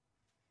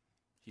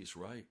 He's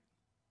right.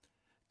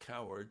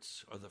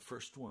 Cowards are the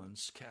first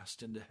ones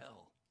cast into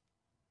hell.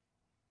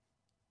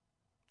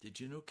 Did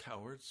you know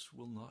cowards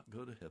will not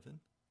go to heaven?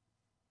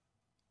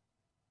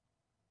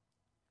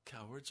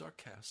 Cowards are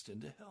cast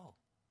into hell.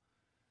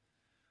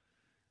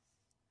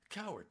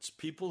 Cowards,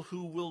 people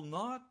who will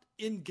not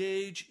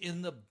engage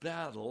in the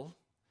battle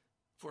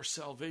for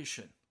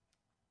salvation,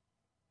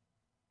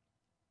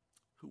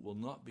 who will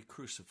not be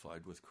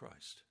crucified with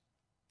Christ,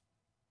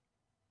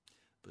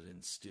 but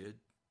instead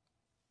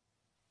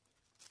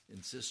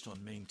insist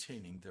on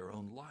maintaining their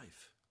own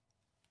life.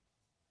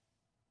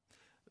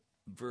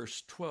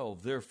 Verse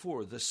 12,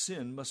 therefore the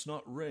sin must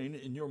not reign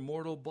in your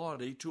mortal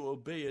body to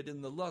obey it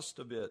in the lust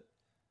of it,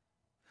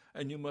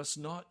 and you must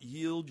not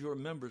yield your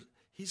members.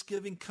 He's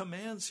giving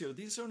commands here.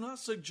 These are not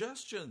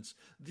suggestions.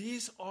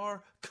 These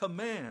are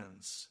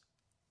commands.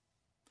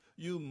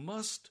 You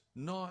must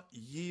not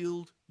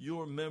yield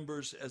your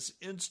members as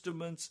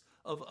instruments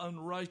of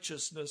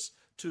unrighteousness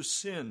to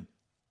sin.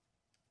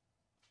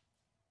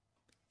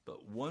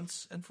 But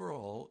once and for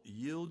all,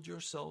 yield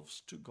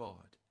yourselves to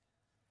God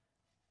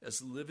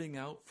as living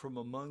out from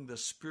among the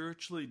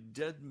spiritually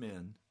dead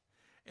men,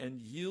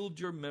 and yield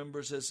your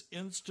members as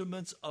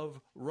instruments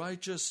of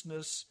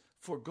righteousness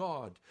for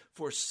God.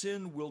 For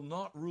sin will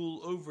not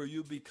rule over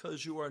you,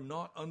 because you are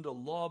not under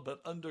law but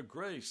under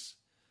grace.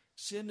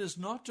 Sin is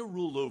not to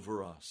rule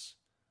over us.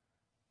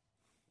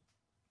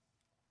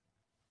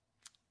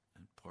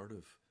 And part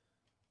of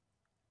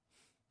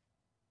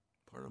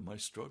my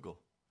struggle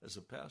as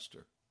a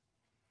pastor,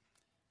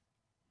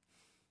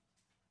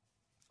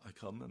 I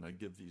come and I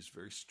give these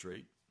very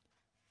straight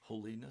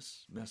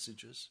holiness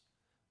messages,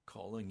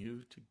 calling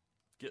you to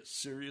get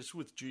serious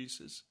with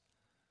Jesus.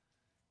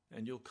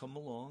 And you'll come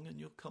along,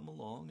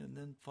 and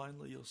then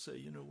finally you'll say,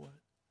 you know what?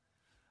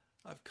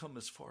 I've come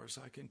as far as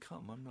I can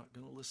come. I'm not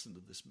going to listen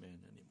to this man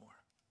anymore.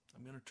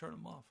 I'm going to turn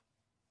him off.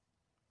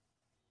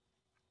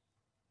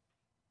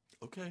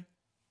 Okay.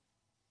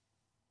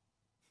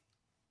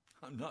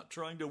 I'm not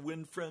trying to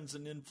win friends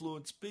and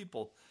influence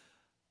people.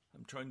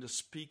 I'm trying to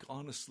speak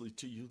honestly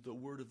to you the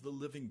word of the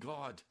living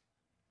God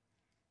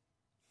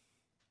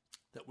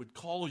that would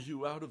call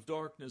you out of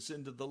darkness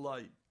into the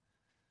light.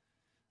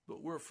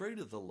 But we're afraid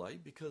of the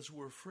light because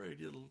we're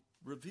afraid it'll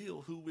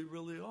reveal who we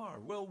really are.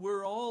 Well,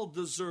 we're all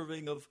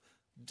deserving of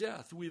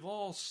death. We've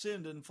all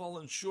sinned and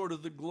fallen short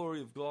of the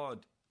glory of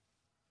God.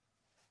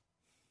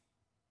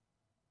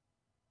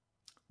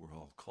 We're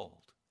all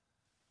called.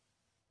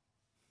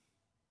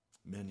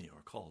 Many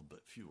are called,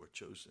 but few are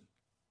chosen.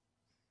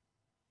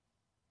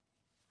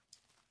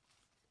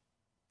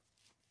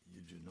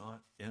 You do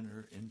not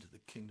enter into the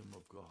kingdom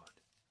of God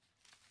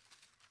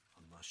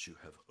unless you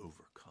have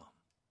overcome.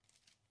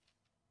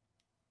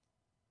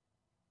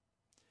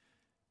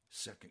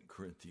 2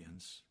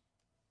 Corinthians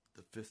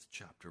the 5th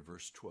chapter,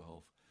 verse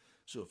 12.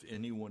 So if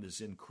anyone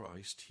is in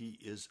Christ, he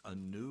is a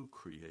new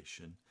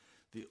creation.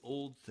 The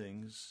old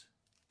things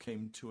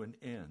came to an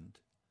end.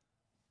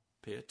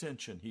 Pay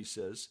attention, he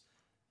says.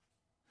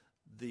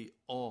 The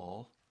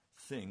all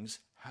things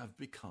have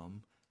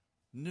become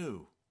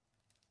new.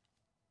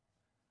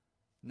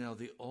 Now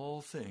the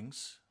all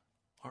things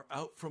are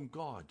out from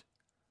God,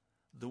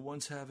 the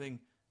one having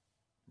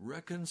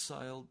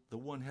reconciled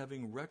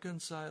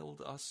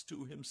us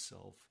to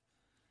himself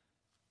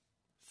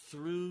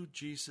through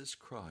Jesus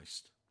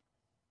Christ.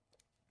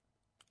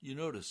 You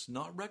notice,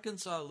 not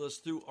reconciled us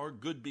through our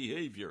good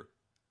behavior,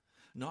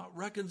 not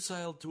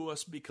reconciled to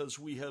us because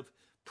we have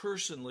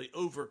personally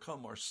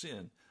overcome our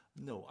sin.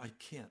 No, I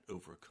can't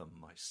overcome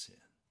my sin.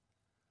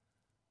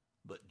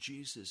 But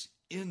Jesus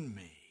in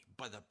me,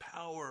 by the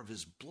power of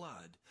his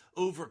blood,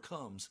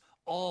 overcomes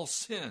all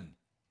sin.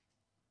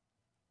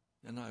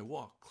 And I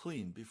walk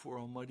clean before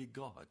Almighty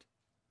God.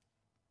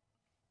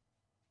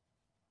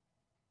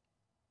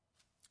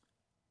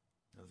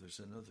 Now there's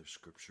another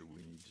scripture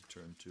we need to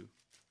turn to.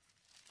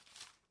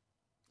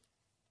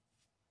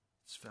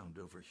 It's found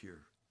over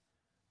here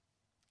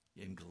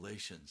in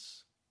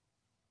Galatians.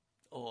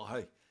 Oh,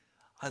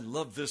 I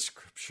love this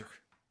scripture.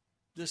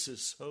 This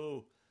is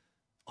so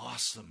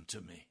awesome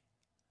to me.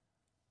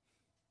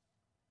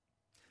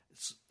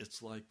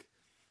 It's like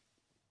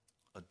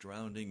a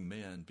drowning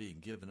man being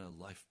given a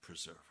life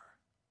preserver.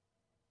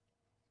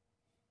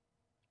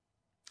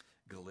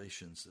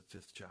 Galatians, the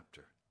 5th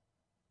chapter.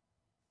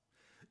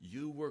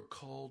 You were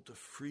called to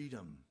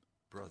freedom,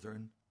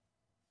 brethren.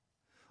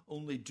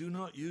 Only do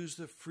not use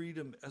the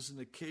freedom as an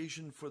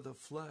occasion for the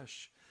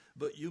flesh,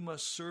 but you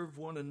must serve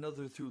one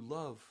another through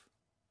love.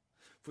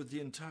 For the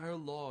entire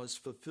law is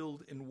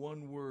fulfilled in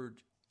one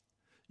word: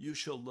 you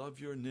shall love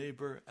your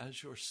neighbor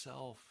as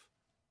yourself.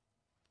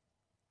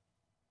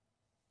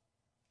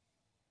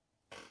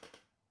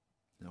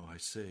 Now I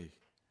say,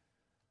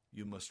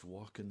 you must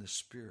walk in the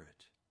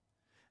Spirit,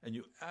 and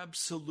you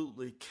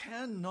absolutely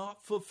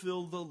cannot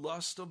fulfill the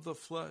lust of the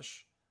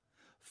flesh.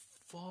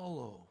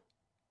 Follow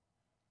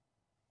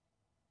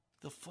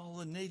the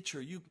fallen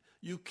nature.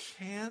 You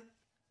can't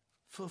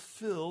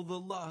fulfill the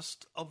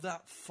lust of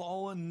that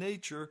fallen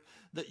nature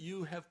that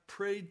you have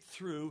prayed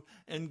through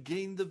and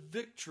gained the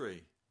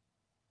victory.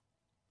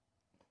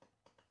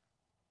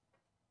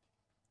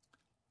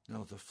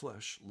 Now the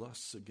flesh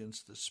lusts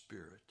against the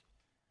Spirit,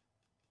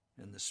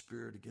 and the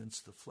Spirit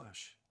against the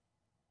flesh.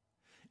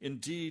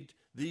 Indeed,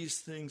 these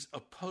things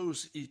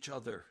oppose each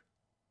other.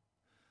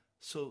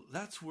 So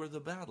that's where the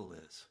battle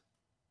is.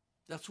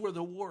 That's where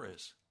the war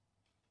is.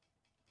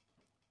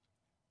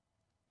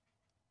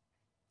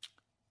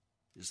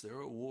 Is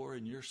there a war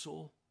in your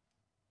soul?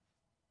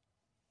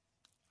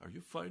 Are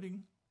you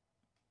fighting?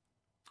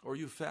 Or are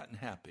you fat and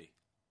happy?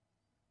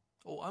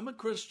 Oh, I'm a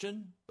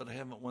Christian, but I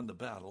haven't won the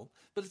battle.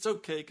 But it's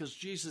okay because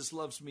Jesus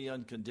loves me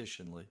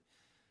unconditionally.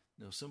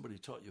 No, somebody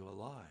taught you a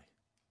lie.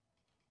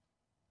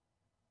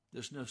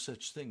 There's no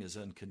such thing as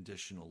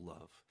unconditional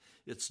love.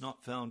 It's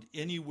not found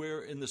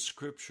anywhere in the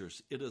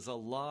Scriptures. It is a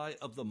lie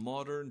of the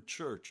modern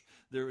church.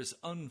 There is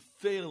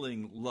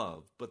unfailing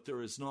love, but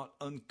there is not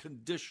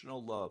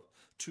unconditional love.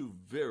 Two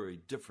very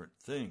different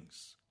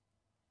things.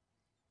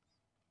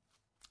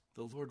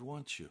 The Lord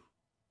wants you.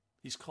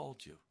 He's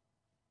called you.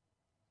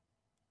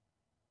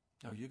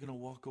 Now, are you going to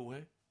walk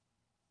away?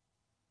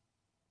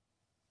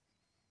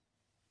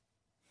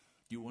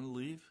 You want to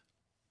leave?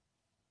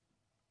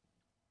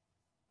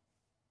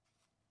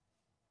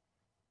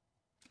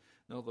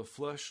 Now the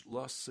flesh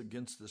lusts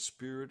against the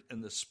Spirit,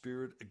 and the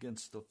Spirit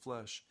against the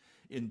flesh.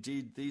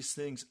 Indeed, these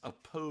things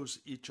oppose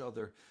each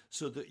other,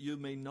 so that you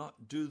may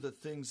not do the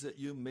things that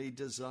you may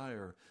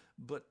desire.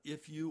 But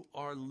if you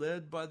are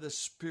led by the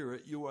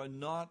Spirit, you are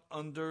not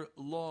under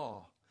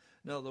law.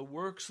 Now the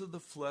works of the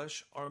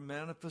flesh are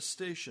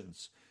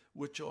manifestations,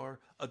 which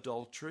are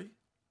adultery,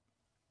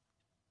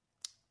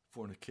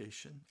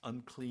 fornication,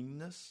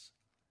 uncleanness,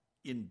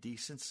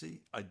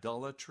 indecency,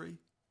 idolatry,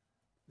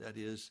 that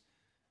is,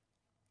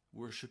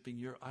 worshiping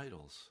your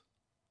idols.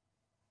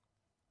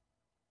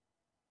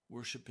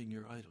 Worshiping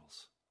your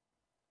idols.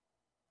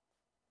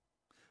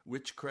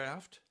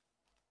 Witchcraft.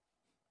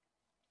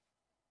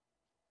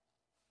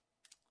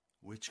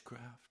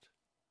 Witchcraft.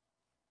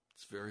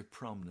 It's very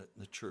prominent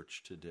in the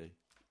church today.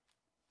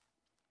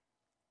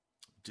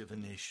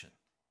 Divination.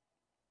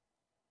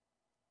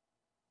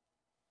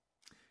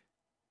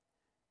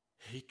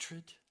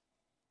 Hatred.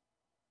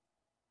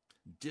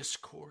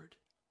 Discord.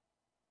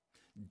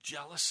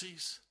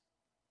 Jealousies.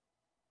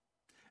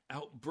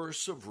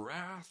 Outbursts of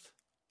wrath,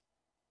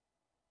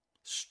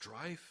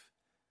 strife,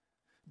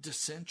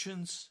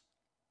 dissensions,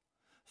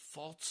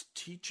 false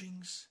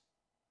teachings,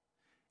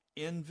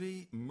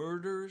 envy,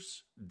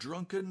 murders,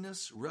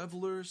 drunkenness,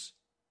 revelers,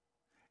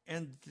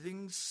 and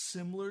things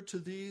similar to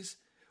these,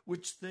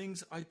 which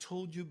things I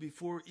told you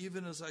before,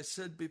 even as I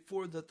said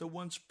before, that the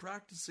ones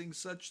practicing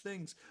such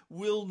things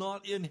will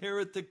not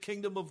inherit the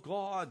kingdom of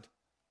God.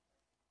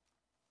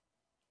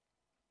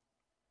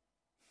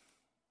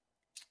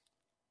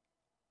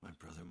 My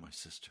brother, my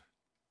sister,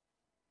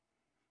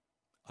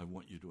 I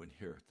want you to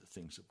inherit the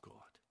things of God.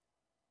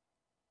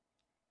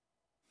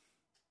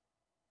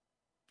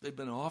 They've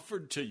been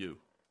offered to you.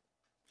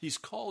 He's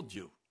called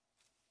you.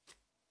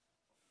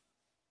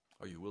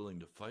 Are you willing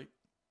to fight?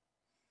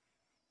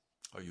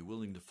 Are you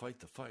willing to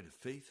fight the fight of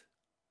faith?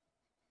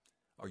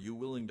 Are you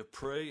willing to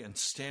pray and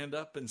stand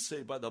up and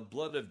say, by the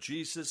blood of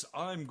Jesus,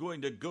 I'm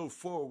going to go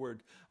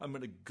forward. I'm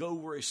going to go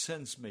where he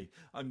sends me.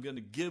 I'm going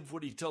to give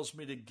what he tells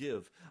me to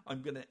give.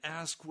 I'm going to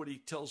ask what he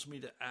tells me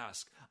to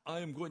ask.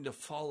 I am going to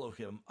follow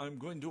him. I'm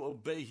going to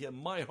obey him.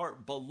 My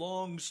heart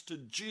belongs to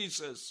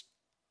Jesus.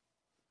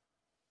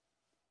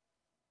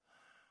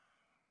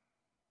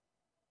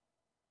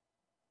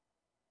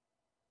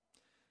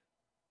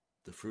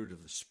 The fruit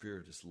of the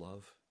Spirit is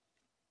love,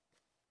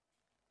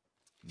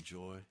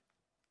 joy,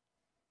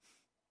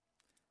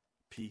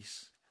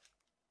 peace,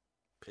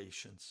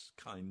 patience,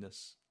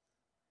 kindness,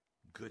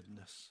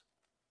 goodness,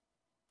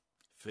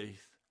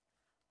 faith,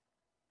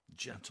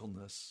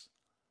 gentleness,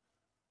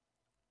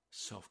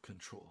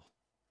 self-control.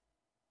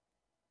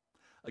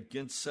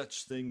 Against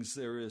such things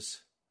there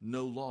is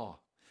no law.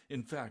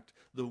 In fact,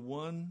 the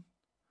one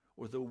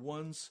or the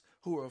ones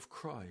who are of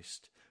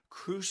Christ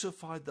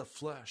crucified the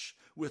flesh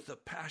with the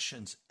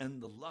passions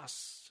and the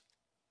lusts.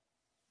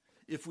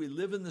 If we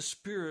live in the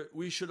Spirit,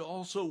 we should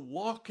also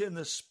walk in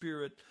the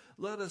Spirit.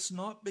 Let us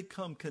not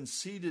become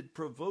conceited,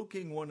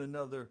 provoking one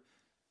another,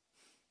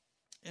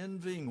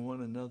 envying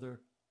one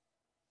another.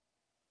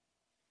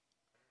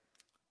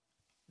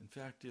 In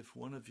fact, if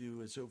one of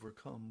you is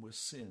overcome with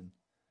sin,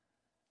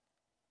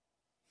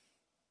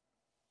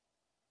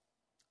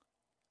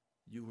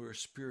 you who are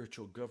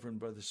spiritual,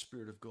 governed by the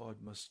Spirit of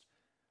God, must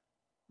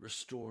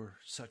restore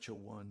such a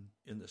one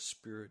in the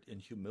Spirit, in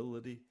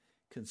humility,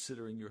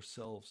 considering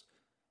yourselves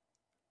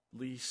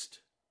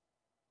lest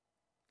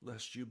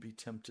you be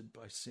tempted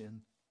by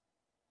sin.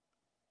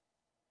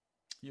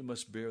 You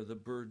must bear the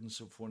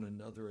burdens of one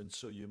another, and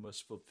so you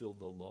must fulfill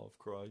the law of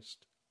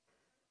Christ.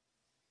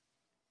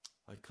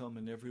 I come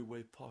in every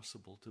way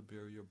possible to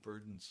bear your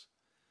burdens,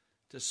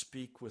 to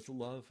speak with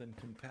love and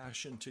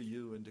compassion to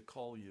you, and to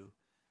call you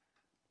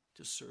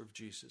to serve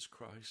Jesus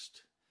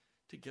Christ,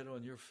 to get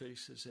on your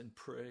faces and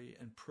pray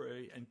and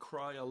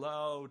cry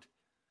aloud.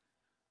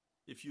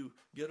 If you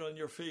get on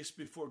your face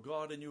before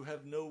God and you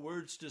have no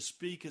words to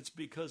speak, it's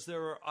because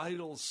there are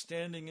idols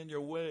standing in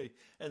your way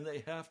and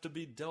they have to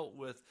be dealt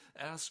with.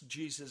 Ask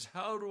Jesus,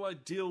 how do I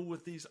deal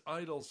with these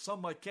idols?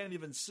 Some I can't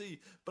even see,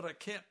 but I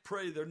can't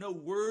pray. There are no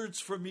words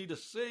for me to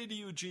say to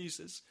you,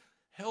 Jesus.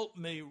 Help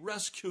me,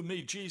 rescue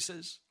me,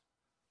 Jesus.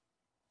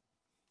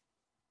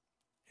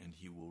 And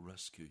he will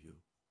rescue you.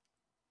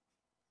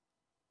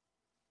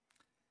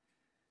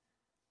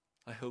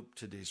 I hope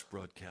today's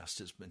broadcast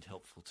has been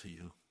helpful to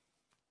you.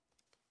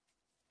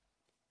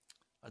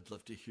 I'd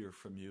love to hear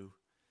from you.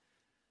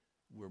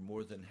 We're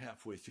more than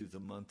halfway through the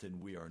month,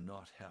 and we are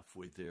not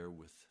halfway there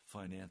with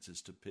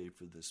finances to pay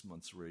for this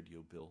month's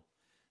radio bill.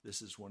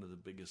 This is one of the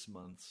biggest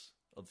months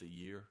of the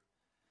year,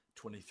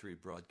 23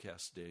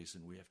 broadcast days,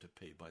 and we have to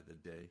pay by the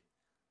day.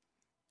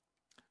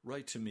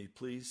 Write to me,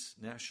 please,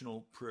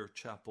 National Prayer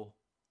Chapel,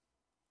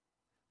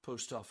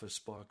 Post Office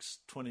Box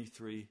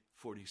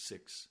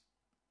 2346,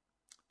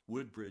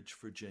 Woodbridge,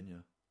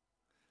 Virginia,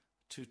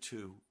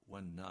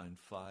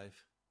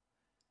 22195.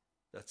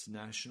 That's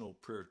National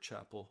Prayer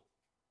Chapel,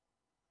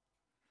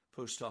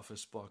 Post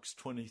Office Box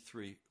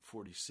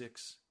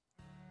 2346,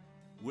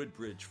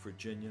 Woodbridge,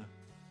 Virginia,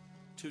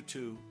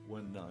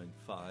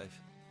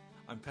 22195.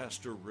 I'm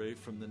Pastor Ray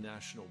from the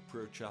National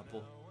Prayer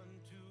Chapel.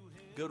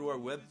 Go to our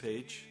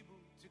webpage,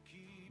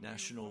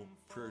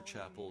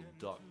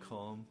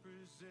 nationalprayerchapel.com.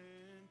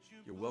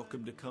 You're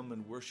welcome to come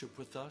and worship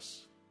with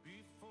us.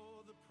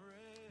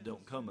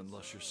 Don't come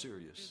unless you're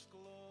serious.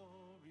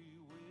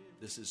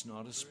 This is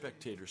not a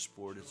spectator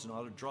sport. It's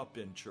not a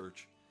drop-in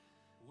church.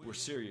 We're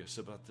serious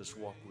about this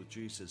walk with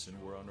Jesus, and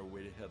we're on our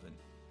way to heaven.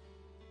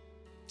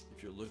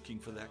 If you're looking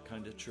for that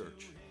kind of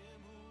church,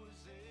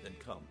 then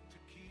come.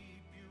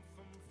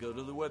 Go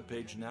to the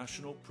webpage,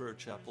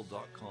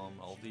 nationalprayerchapel.com.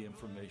 All the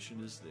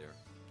information is there.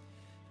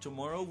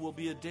 Tomorrow will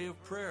be a day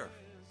of prayer.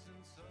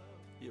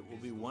 It will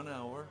be 1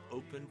 hour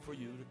open for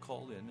you to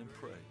call in and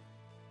pray,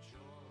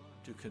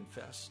 to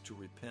confess, to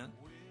repent,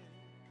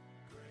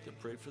 to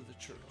pray for the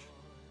church.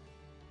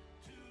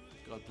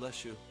 God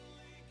bless you.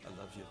 I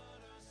love you.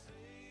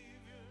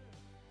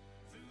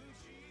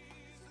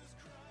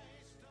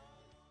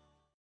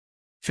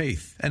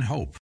 Faith and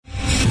hope.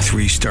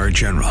 3-star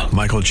General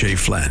Michael J.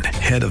 Flynn,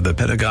 head of the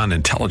Pentagon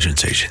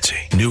Intelligence Agency,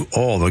 knew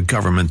all the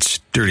government's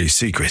dirty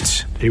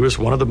secrets. He was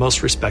one of the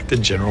most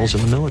respected generals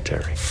in the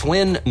military.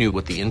 Flynn knew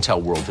what the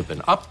intel world had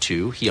been up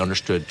to. He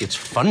understood its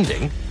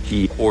funding.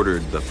 He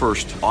ordered the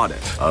first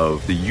audit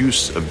of the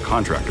use of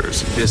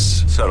contractors.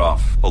 This set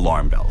off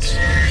alarm bells.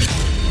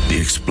 The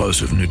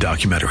explosive new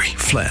documentary,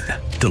 Flynn,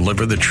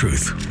 Deliver the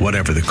Truth,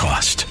 Whatever the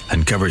Cost,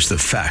 uncovers the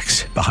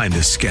facts behind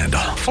this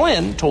scandal.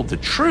 Flynn told the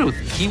truth.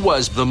 He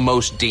was the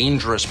most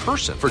dangerous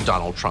person for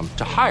Donald Trump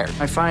to hire.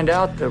 I find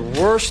out the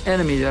worst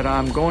enemy that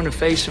I'm going to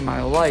face in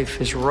my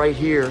life is right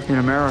here in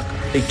America.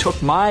 They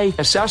took my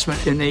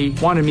assessment and they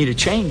wanted me to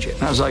change it.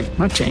 And I was like, I'm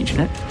not changing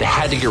it. They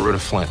had to get rid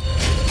of Flynn.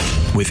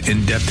 With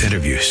in-depth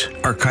interviews,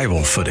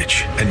 archival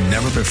footage, and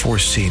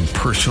never-before-seen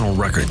personal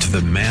records of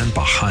the man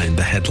behind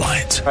the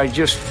headlines. I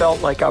just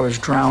felt like I was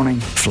drowning.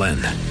 Flynn,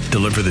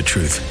 Deliver the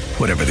Truth,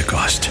 Whatever the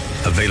Cost.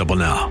 Available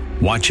now.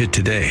 Watch it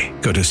today.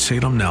 Go to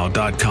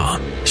salemnow.com.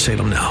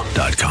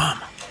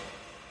 salemnow.com.